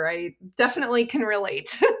for sure. I definitely can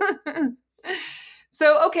relate.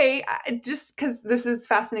 So, okay, just because this is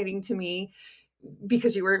fascinating to me,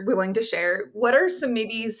 because you were willing to share, what are some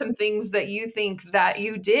things that you think that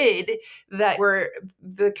you did that were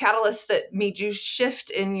the catalysts that made you shift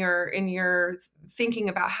in your thinking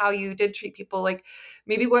about how you did treat people? Like,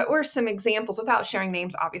 maybe what were some examples, without sharing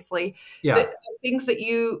names obviously, that Yeah. things that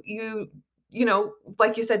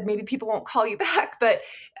like you said, maybe people won't call you back, but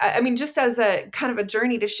I mean, just as a kind of a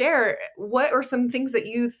journey to share, what are some things that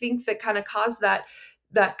you think that kind of caused that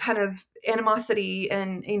kind of animosity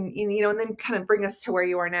and then kind of bring us to where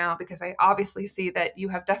you are now? Because I obviously see that you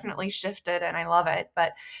have definitely shifted and I love it.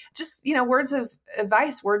 But just, words of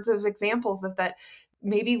advice, words of examples that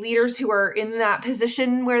maybe leaders who are in that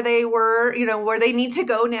position where they were, where they need to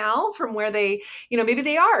go now from where they, maybe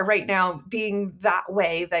they are right now being that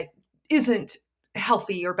way that isn't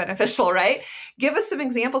healthy or beneficial, right? Give us some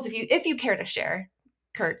examples if you care to share,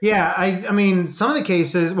 Kurt. Yeah, I mean, some of the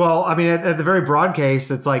cases, well, I mean, at the very broad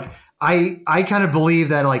case, it's like, I kind of believe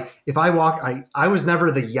that, like, if I was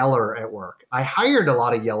never the yeller at work. I hired a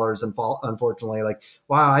lot of yellers, and unfortunately, like,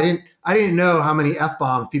 wow, I didn't know how many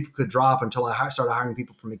F-bombs people could drop until I started hiring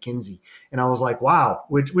people from McKinsey. And I was like, wow,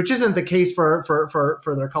 which isn't the case for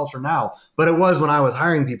their culture now, but it was when I was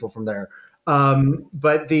hiring people from there.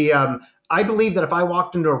 But I believe that if I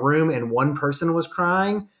walked into a room and one person was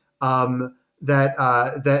crying,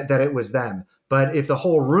 that it was them. But if the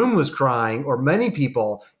whole room was crying, or many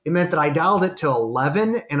people, it meant that I dialed it to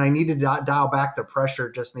 11 and I needed to dial back the pressure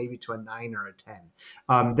just maybe to a 9 or a 10.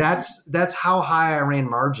 That's how high I ran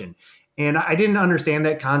margin. And I didn't understand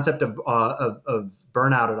that concept of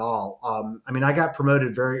burnout at all. I mean, I got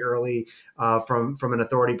promoted very early, from an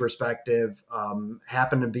authority perspective.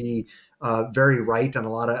 Happened to be very right on a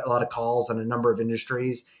lot of calls on a number of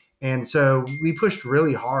industries, and so we pushed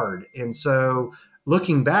really hard. And so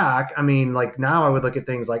looking back, I mean, like, now I would look at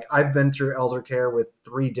things like, I've been through elder care with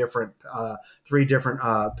three different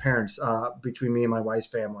parents, between me and my wife's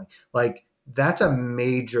family. Like, that's a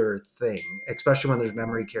major thing, especially when there's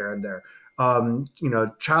memory care in there.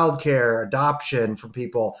 Childcare, adoption from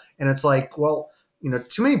people. And it's like, well,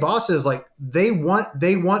 too many bosses, like, they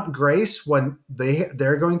want grace when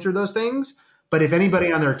they're going through those things. But if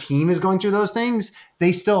anybody on their team is going through those things,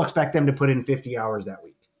 they still expect them to put in 50 hours that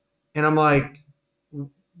week. And I'm like,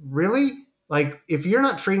 really? Like, if you're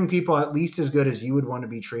not treating people at least as good as you would want to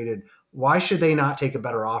be treated, why should they not take a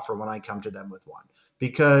better offer when I come to them with one?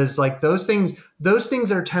 Because, like, those things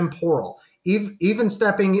are temporal. Even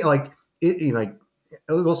stepping, like, like,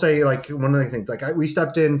 we'll say, like, one of the things, like, we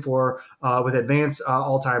stepped in for with advanced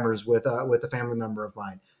Alzheimer's with a family member of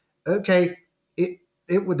mine. Okay,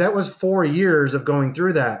 that was 4 years of going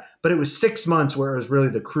through that, but it was 6 months where it was really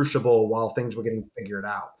the crucible while things were getting figured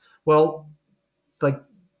out. Well, like,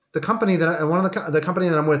 the company that the company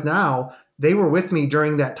that I'm with now, they were with me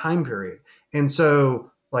during that time period. And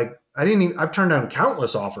so like I've turned down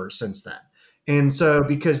countless offers since then. And so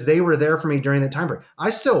because they were there for me during that time period, I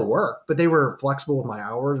still work, but they were flexible with my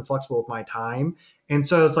hours and flexible with my time. And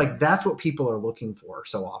so it's like that's what people are looking for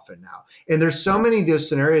so often now. And there's so many of those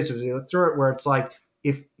scenarios as we look through it where it's like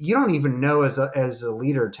if you don't even know as a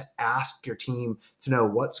leader to ask your team to know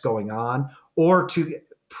what's going on or to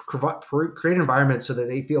create an environment so that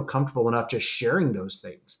they feel comfortable enough just sharing those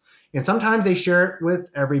things. And sometimes they share it with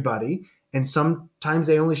everybody, and sometimes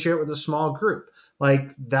they only share it with a small group.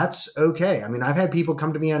 Like that's okay. I mean, I've had people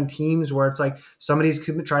come to me on teams where it's like somebody's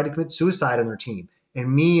tried to commit suicide on their team,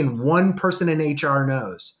 and me and one person in HR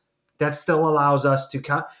knows. That still allows us to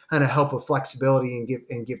kind of help with flexibility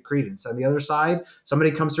and give credence. On the other side, somebody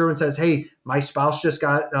comes through and says, "Hey, my spouse just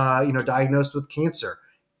got diagnosed with cancer,"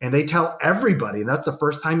 and they tell everybody, and that's the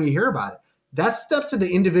first time you hear about it. That's up to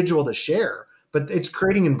the individual to share, but it's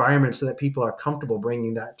creating environments so that people are comfortable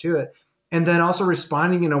bringing that to it, and then also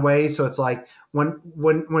responding in a way so it's like when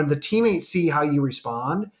the teammates see how you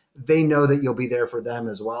respond, they know that you'll be there for them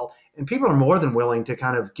as well. And people are more than willing to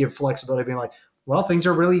kind of give flexibility, being like, well, things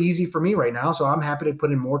are really easy for me right now, so I'm happy to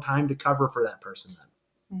put in more time to cover for that person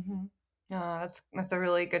then. Mm-hmm. Oh, that's a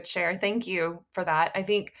really good share. Thank you for that. I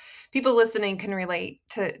think people listening can relate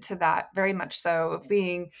to that very much so.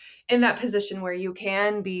 Being in that position where you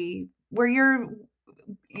can be, where you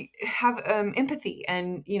have empathy,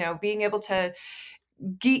 and being able to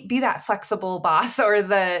be that flexible boss or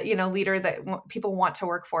the leader that people want to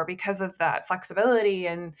work for because of that flexibility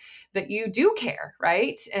and that you do care,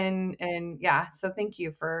 right? And yeah, so thank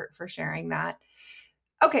you for sharing that.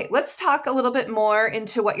 Okay, let's talk a little bit more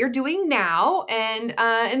into what you're doing now and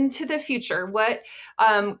into the future. What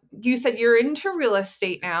you said you're into real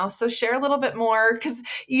estate now, so share a little bit more because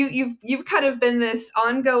you've kind of been this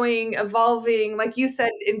ongoing, evolving, like you said,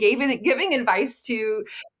 and giving advice to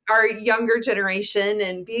our younger generation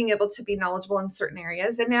and being able to be knowledgeable in certain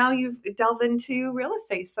areas. And now you've delved into real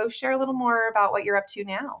estate. So share a little more about what you're up to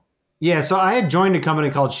now. Yeah, so I had joined a company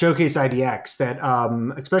called Showcase IDX that,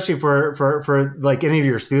 especially for like any of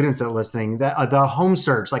your students that are listening, that the home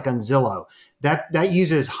search like on Zillow that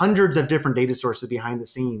uses hundreds of different data sources behind the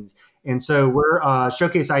scenes, and so we're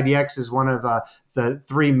Showcase IDX is one of the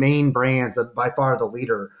three main brands that by far the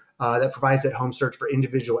leader that provides that home search for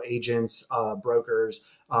individual agents, brokers.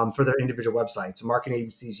 For their individual websites, marketing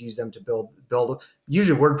agencies use them to build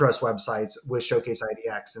usually WordPress websites with Showcase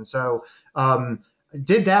IDX, and so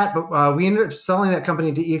did that, but we ended up selling that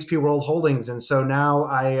company to EXP World Holdings, and so now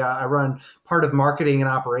I run part of marketing and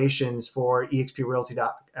operations for EXP Realty.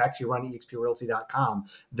 Actually, run EXPRealty.com,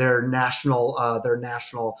 their national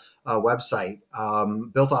website,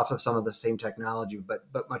 built off of some of the same technology,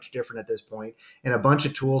 but much different at this point, and a bunch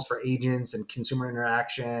of tools for agents and consumer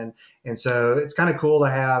interaction. And so it's kind of cool to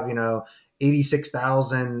have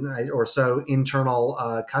 86,000 or so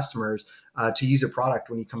internal customers to use a product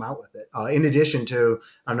when you come out with it. In addition to,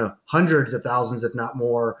 I don't know, hundreds of thousands, if not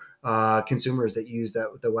more, consumers that use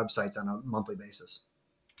the websites on a monthly basis.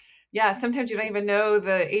 Yeah, sometimes you don't even know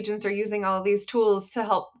the agents are using all of these tools to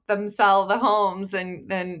help them sell the homes, and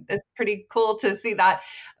it's pretty cool to see that.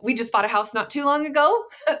 We just bought a house not too long ago.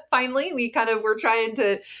 Finally, we kind of were trying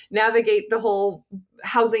to navigate the whole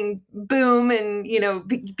housing boom and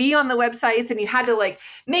be on the websites, and you had to like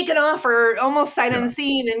make an offer almost sight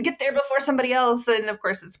unseen and get there before somebody else. And of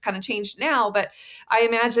course, it's kind of changed now, but I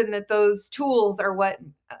imagine that those tools are what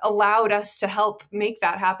allowed us to help make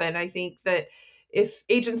that happen. I think that if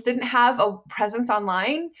agents didn't have a presence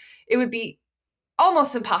online, it would be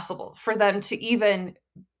almost impossible for them to even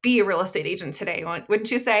be a real estate agent today,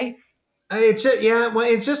 wouldn't you say? Well,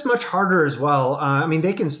 it's just much harder as well. I mean,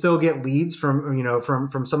 they can still get leads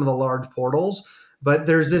from some of the large portals, but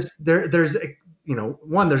there's there's there's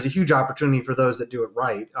a huge opportunity for those that do it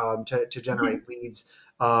right, to generate leads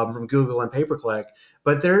from Google and pay per click.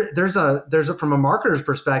 But there's a from a marketer's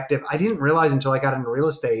perspective, I didn't realize until I got into real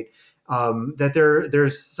estate that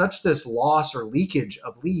there's such this loss or leakage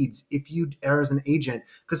of leads if you are as an agent,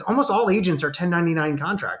 because almost all agents are 1099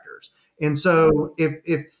 contractors. And so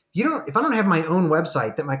if I don't have my own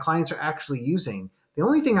website that my clients are actually using, the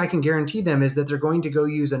only thing I can guarantee them is that they're going to go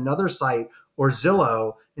use another site or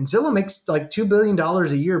Zillow, and Zillow makes like $2 billion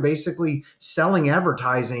a year basically selling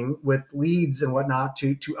advertising with leads and whatnot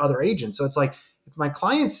to other agents. So it's like, if my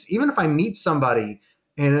clients, even if I meet somebody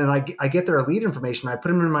and then I get their lead information, I put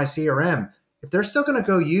them in my CRM, if they're still going to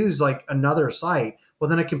go use like another site, well,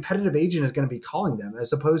 then a competitive agent is going to be calling them,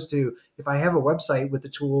 as opposed to if I have a website with the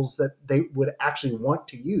tools that they would actually want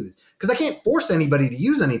to use. Because I can't force anybody to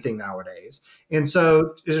use anything nowadays. And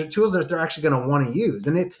so there's tools that they're actually going to want to use.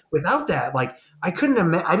 And without that, like I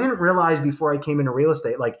didn't realize before I came into real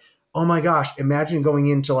estate, like, oh my gosh, imagine going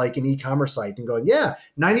into like an e-commerce site and going, yeah,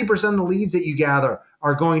 90% of the leads that you gather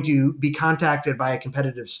are going to be contacted by a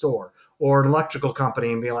competitive store or an electrical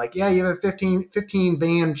company and be like, yeah, you have a 15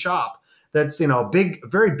 van shop that's, big,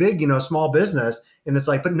 very big, small business. And it's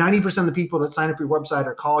like, but 90% of the people that sign up your website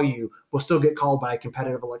or call you will still get called by a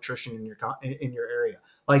competitive electrician in your area.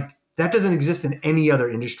 Like that doesn't exist in any other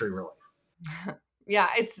industry, really. Yeah,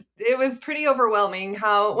 it was pretty overwhelming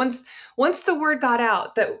how once the word got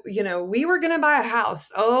out that we were going to buy a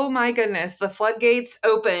house. Oh my goodness, the floodgates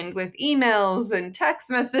opened with emails and text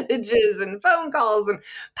messages and phone calls and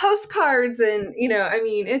postcards and I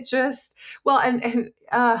mean it just well and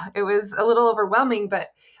it was a little overwhelming, but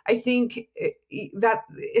I think that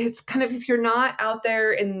it's kind of if you're not out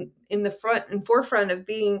there in the front and forefront of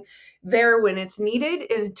being there when it's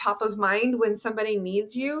needed and top of mind when somebody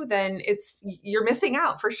needs you, then you're missing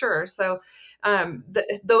out for sure. So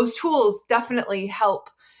those tools definitely help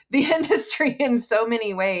the industry in so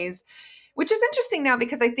many ways, which is interesting now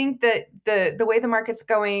because I think that the way the market's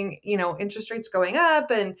going, interest rates going up,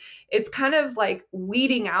 and it's kind of like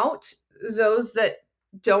weeding out those that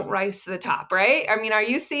don't rise to the top, right? I mean, are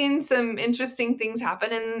you seeing some interesting things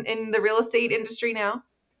happen in the real estate industry now?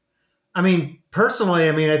 I mean, personally,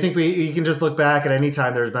 I think you can just look back at any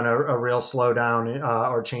time there's been a real slowdown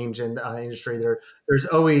or change in industry. There's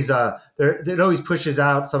always it always pushes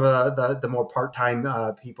out some of the more part time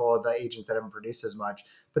people, the agents that haven't produced as much.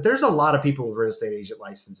 But there's a lot of people with real estate agent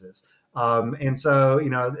licenses, and so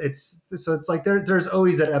it's like there's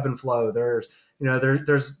always that ebb and flow. There's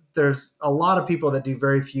a lot of people that do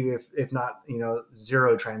very few, if not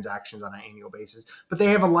zero transactions on an annual basis, but they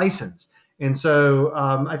have a license. And so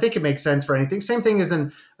I think it makes sense for anything. Same thing as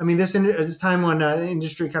this time when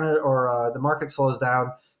industry kind of or the market slows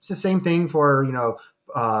down. It's the same thing for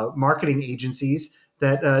marketing agencies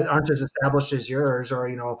that aren't as established as yours, or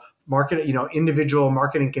individual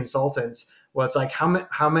marketing consultants. Well, it's like how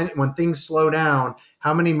many when things slow down,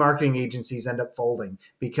 how many marketing agencies end up folding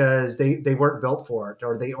because they weren't built for it,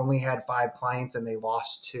 or they only had 5 clients and they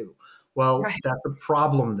lost 2. Well, Right. that's a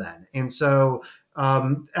problem then. And so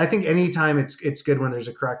I think anytime it's good when there's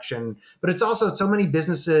a correction, but it's also so many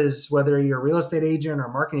businesses, whether you're a real estate agent or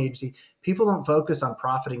a marketing agency, people don't focus on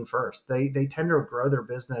profiting first. They tend to grow their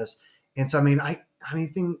business. And so,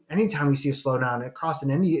 anytime we see a slowdown across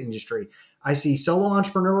in any industry, I see solo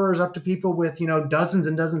entrepreneurs up to people with, dozens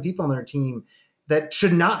and dozens of people on their team that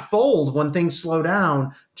should not fold when things slow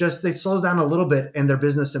down. Just they slows down a little bit and their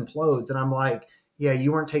business implodes. And I'm like, yeah,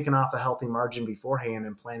 you weren't taking off a healthy margin beforehand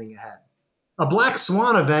and planning ahead. A black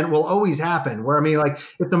swan event will always happen where like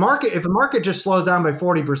if the market just slows down by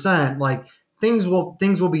 40%, like things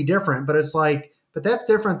will be different. But it's like, but that's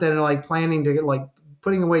different than like planning to like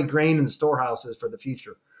putting away grain in the storehouses for the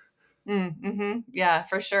future. Mm-hmm. Yeah,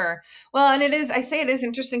 for sure. Well, and I say it is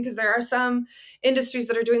interesting because there are some industries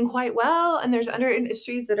that are doing quite well and there's other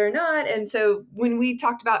industries that are not. And so when we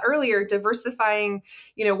talked about earlier, diversifying,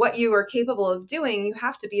 what you are capable of doing, you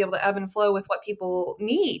have to be able to ebb and flow with what people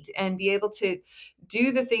need and be able to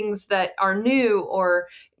do the things that are new or,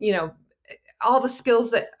 all the skills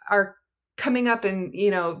that are coming up and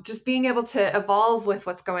just being able to evolve with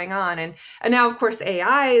what's going on and now of course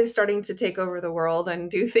AI is starting to take over the world and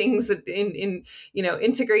do things in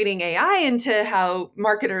integrating AI into how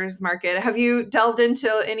marketers market. Have you delved into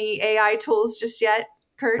any AI tools just yet,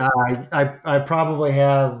 Kurt? I probably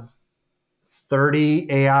have 30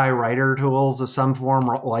 AI writer tools of some form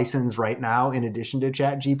licensed right now, in addition to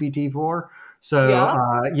Chat GPT-4. So Yeah.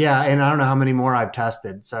 yeah, and I don't know how many more I've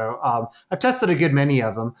tested. So I've tested a good many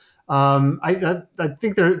of them. I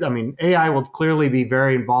think AI will clearly be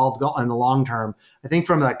very involved in the long term. I think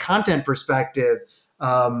from a content perspective,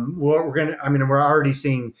 we're already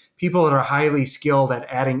seeing people that are highly skilled at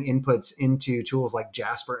adding inputs into tools like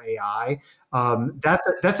Jasper AI.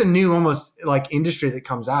 That's a new almost like industry that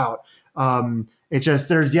comes out. It just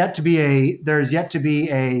there's yet to be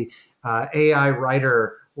a AI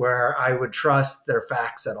writer where I would trust their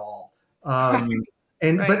facts at all. Right.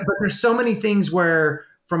 And Right. but there's so many things where,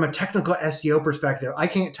 from a technical SEO perspective, I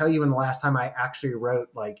can't tell you when the last time I actually wrote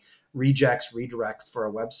like redirects for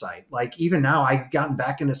a website. Like even now, I've gotten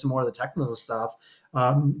back into some more of the technical stuff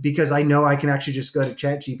because I know I can actually just go to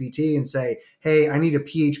Chat GPT and say, "Hey, I need a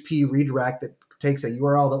PHP redirect that takes a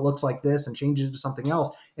URL that looks like this and changes it to something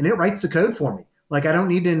else," and it writes the code for me. Like I don't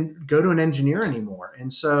need to go to an engineer anymore.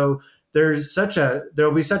 And so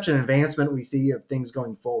there'll be such an advancement we see of things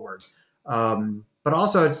going forward. But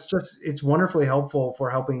also it's wonderfully helpful for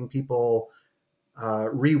helping people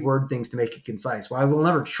reword things to make it concise. While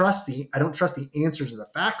I don't trust the answers or the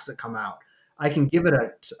facts that come out. I can give it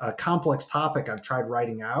a complex topic I've tried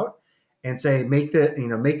writing out and say, make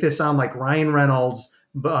this sound like Ryan Reynolds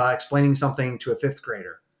explaining something to a fifth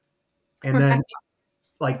grader. And then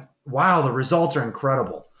like, wow, the results are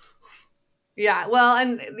incredible. Yeah, well,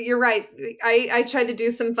 and you're right. I tried to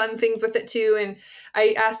do some fun things with it too, and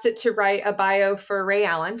I asked it to write a bio for Ray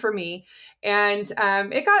Allen for me, and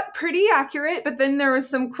it got pretty accurate. But then there was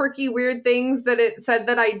some quirky, weird things that it said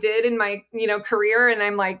that I did in my career, and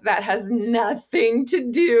I'm like, that has nothing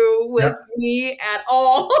to do with Yep. me at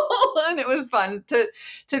all. And it was fun to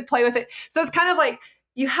play with it. So it's kind of like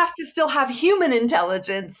you have to still have human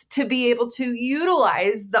intelligence to be able to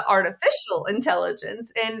utilize the artificial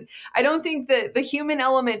intelligence. And I don't think that the human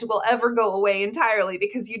element will ever go away entirely,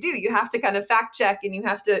 because you have to kind of fact check, and you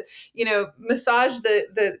have to, massage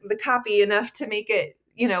the copy enough to make it,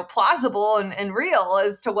 plausible and real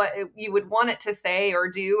as to what you would want it to say or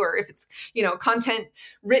do, or if it's, content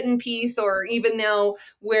written piece, or even now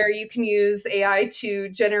where you can use AI to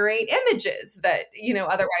generate images that,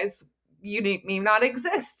 otherwise may not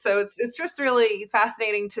exist. So it's just really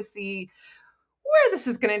fascinating to see where this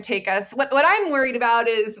is going to take us. What I'm worried about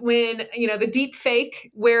is when, the deep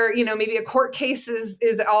fake, where, maybe a court case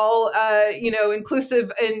is all,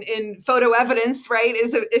 inclusive in photo evidence, right?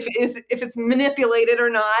 If it's manipulated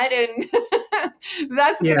or not. And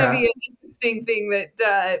that's going to Yeah. be an interesting thing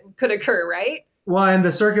that could occur, right? Well, and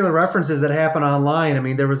the circular references that happen online. I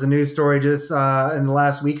mean, there was a news story just in the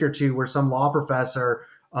last week or two where some law professor,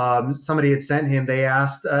 somebody had sent him. They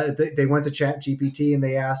asked, they went to Chat GPT and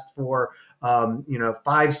they asked for,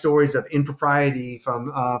 5 stories of impropriety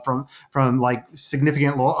from like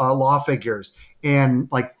significant law figures, and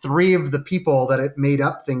like 3 of the people that it made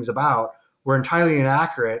up things about were entirely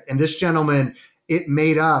inaccurate. And this gentleman, it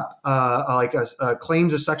made up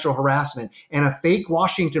claims of sexual harassment and a fake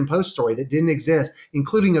Washington Post story that didn't exist,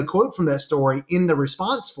 including a quote from that story in the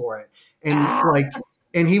response for it. And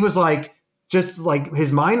and he was like, just like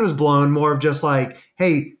his mind was blown, more of just like,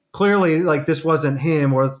 hey, clearly like this wasn't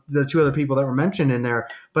him or the 2 other people that were mentioned in there.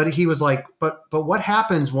 But he was like, but what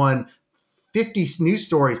happens when 50 news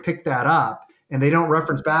stories pick that up and they don't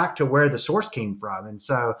reference back to where the source came from? And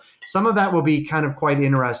so some of that will be kind of quite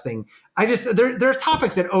interesting. There's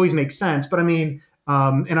topics that always make sense, but I mean,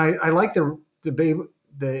 and I like the debate,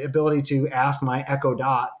 the ability to ask my Echo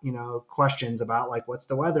Dot, questions about like, what's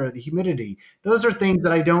the weather, the humidity. Those are things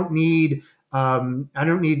that I don't need. I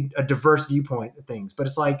don't need a diverse viewpoint of things, but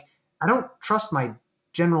it's like, I don't trust my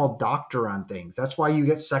general doctor on things. That's why you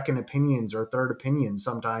get second opinions or third opinions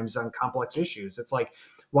sometimes on complex issues. It's like,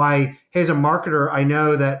 why, hey, as a marketer, I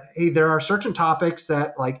know that, hey, there are certain topics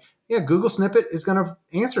that like, yeah, Google snippet is going to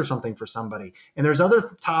answer something for somebody. And there's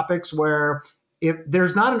other topics where if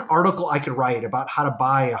there's not an article I could write about how to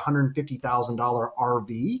buy a $150,000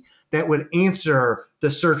 RV that would answer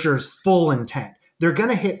the searcher's full intent, they're going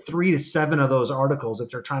to hit 3 to 7 of those articles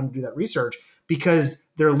if they're trying to do that research, because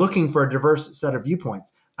they're looking for a diverse set of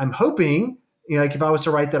viewpoints. I'm hoping, like if I was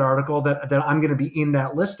to write that article, that I'm going to be in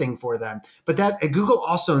that listing for them. But that Google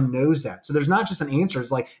also knows that. So there's not just an answer.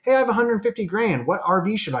 It's like, hey, I have 150 grand. What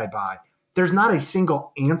RV should I buy? There's not a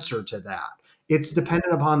single answer to that. It's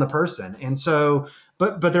dependent upon the person. And so,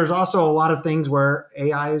 but there's also a lot of things where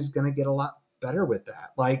AI is going to get a lot better with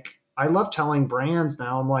that. Like I love telling brands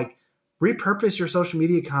now, I'm like, repurpose your social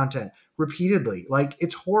media content repeatedly. Like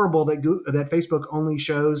it's horrible that Facebook only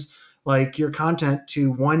shows like your content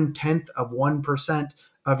to 0.1%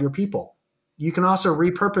 of your people. You can also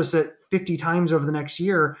repurpose it 50 times over the next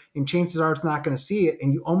year, and chances are it's not going to see it,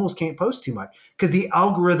 and you almost can't post too much because the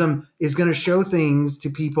algorithm is going to show things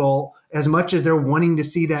to people as much as they're wanting to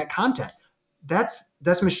see that content. That's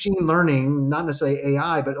machine learning, not necessarily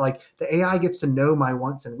AI, but like the AI gets to know my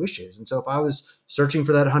wants and wishes. And so if I was searching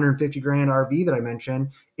for that 150 grand RV that I mentioned,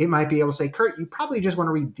 it might be able to say, Kurt, you probably just want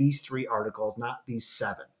to read these 3 articles, not these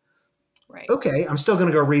 7. Right. Okay, I'm still going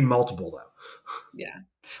to go read multiple though. Yeah.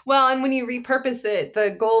 Well, and when you repurpose it,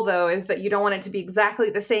 the goal though is that you don't want it to be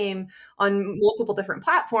exactly the same on multiple different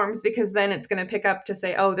platforms, because then it's going to pick up to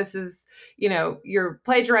say, oh, this is, you're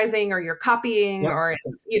plagiarizing or you're copying Yep. or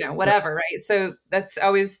it's, Yep. whatever, right? So that's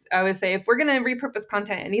always, I always say, if we're going to repurpose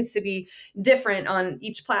content, it needs to be different on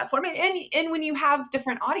each platform. And when you have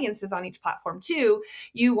different audiences on each platform too,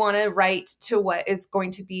 you want to write to what is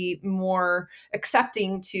going to be more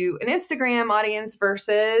accepting to an Instagram audience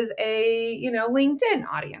versus a, LinkedIn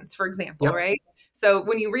audience, for example, Yep. right? So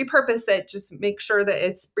when you repurpose it, just make sure that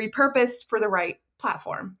it's repurposed for the right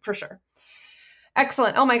platform, for sure.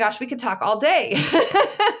 Excellent. Oh my gosh, we could talk all day.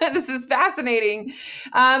 This is fascinating.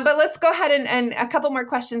 But let's go ahead and a couple more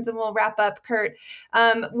questions and we'll wrap up, Kurt.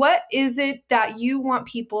 What is it that you want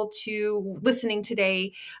people to listening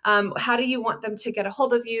today? How do you want them to get a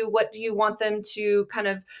hold of you? What do you want them to kind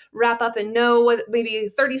of wrap up and know? What, maybe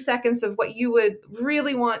 30 seconds of what you would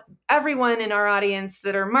really want everyone in our audience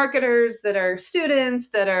that are marketers, that are students,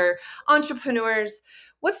 that are entrepreneurs.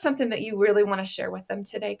 What's something that you really want to share with them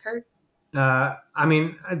today, Kurt? The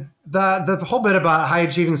whole bit about high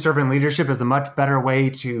achieving servant leadership is a much better way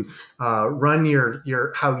to run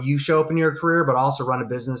your how you show up in your career, but also run a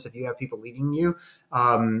business if you have people leading you.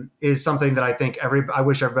 Is something that I think I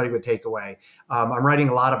wish everybody would take away. I'm writing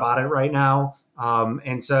a lot about it right now.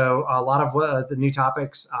 And so a lot of the new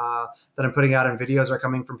topics that I'm putting out in videos are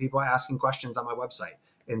coming from people asking questions on my website.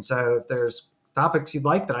 And so if there's topics you'd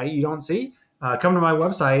like that you don't see, come to my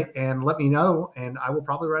website and let me know, and I will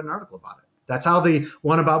probably write an article about it. That's how the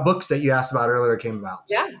one about books that you asked about earlier came about.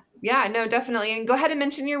 So. Yeah, no, definitely. And go ahead and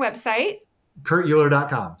mention your website.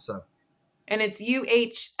 KurtUhlir.com. And it's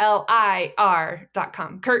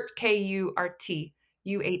UHLIR.com. Kurt, KURT,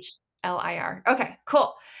 UHLIR. Okay,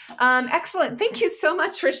 cool. Excellent. Thank you so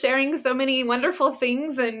much for sharing so many wonderful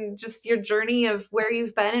things and just your journey of where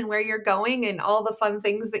you've been and where you're going and all the fun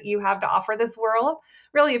things that you have to offer this world.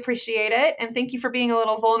 Really appreciate it. And thank you for being a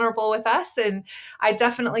little vulnerable with us. And I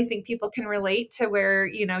definitely think people can relate to where,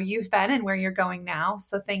 you've been and where you're going now.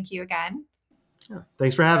 So thank you again. Yeah,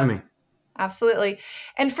 thanks for having me. Absolutely.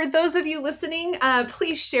 And for those of you listening,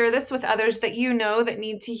 please share this with others that you know that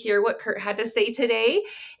need to hear what Kurt had to say today.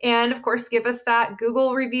 And of course, give us that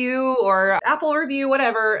Google review or Apple review,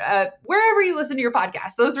 whatever, wherever you listen to your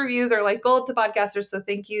podcast. Those reviews are like gold to podcasters. So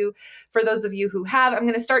thank you for those of you who have. I'm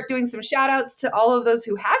going to start doing some shout outs to all of those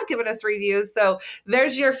who have given us reviews. So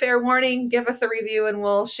there's your fair warning. Give us a review and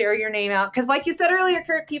we'll share your name out. Because like you said earlier,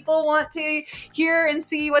 Kurt, people want to hear and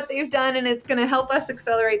see what they've done, and it's going to help us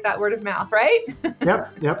accelerate that word of mouth, right?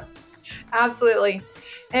 Yep. Absolutely.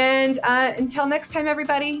 And until next time,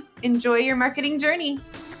 everybody, enjoy your marketing journey.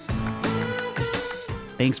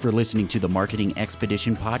 Thanks for listening to the Marketing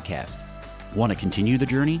Expedition podcast. Want to continue the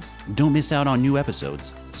journey? Don't miss out on new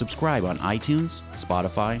episodes. Subscribe on iTunes,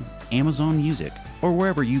 Spotify, Amazon Music, or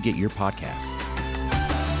wherever you get your podcasts.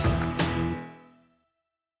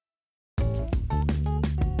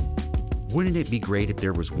 Wouldn't it be great if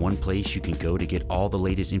there was one place you can go to get all the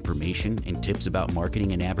latest information and tips about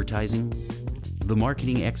marketing and advertising? The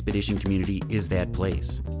Marketing Expedition community is that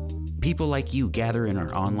place. People like you gather in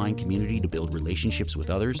our online community to build relationships with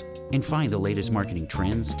others and find the latest marketing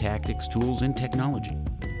trends, tactics, tools, and technology.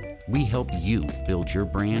 We help you build your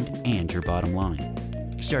brand and your bottom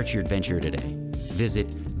line. Start your adventure today.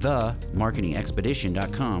 Visit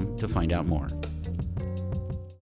themarketingexpedition.com to find out more.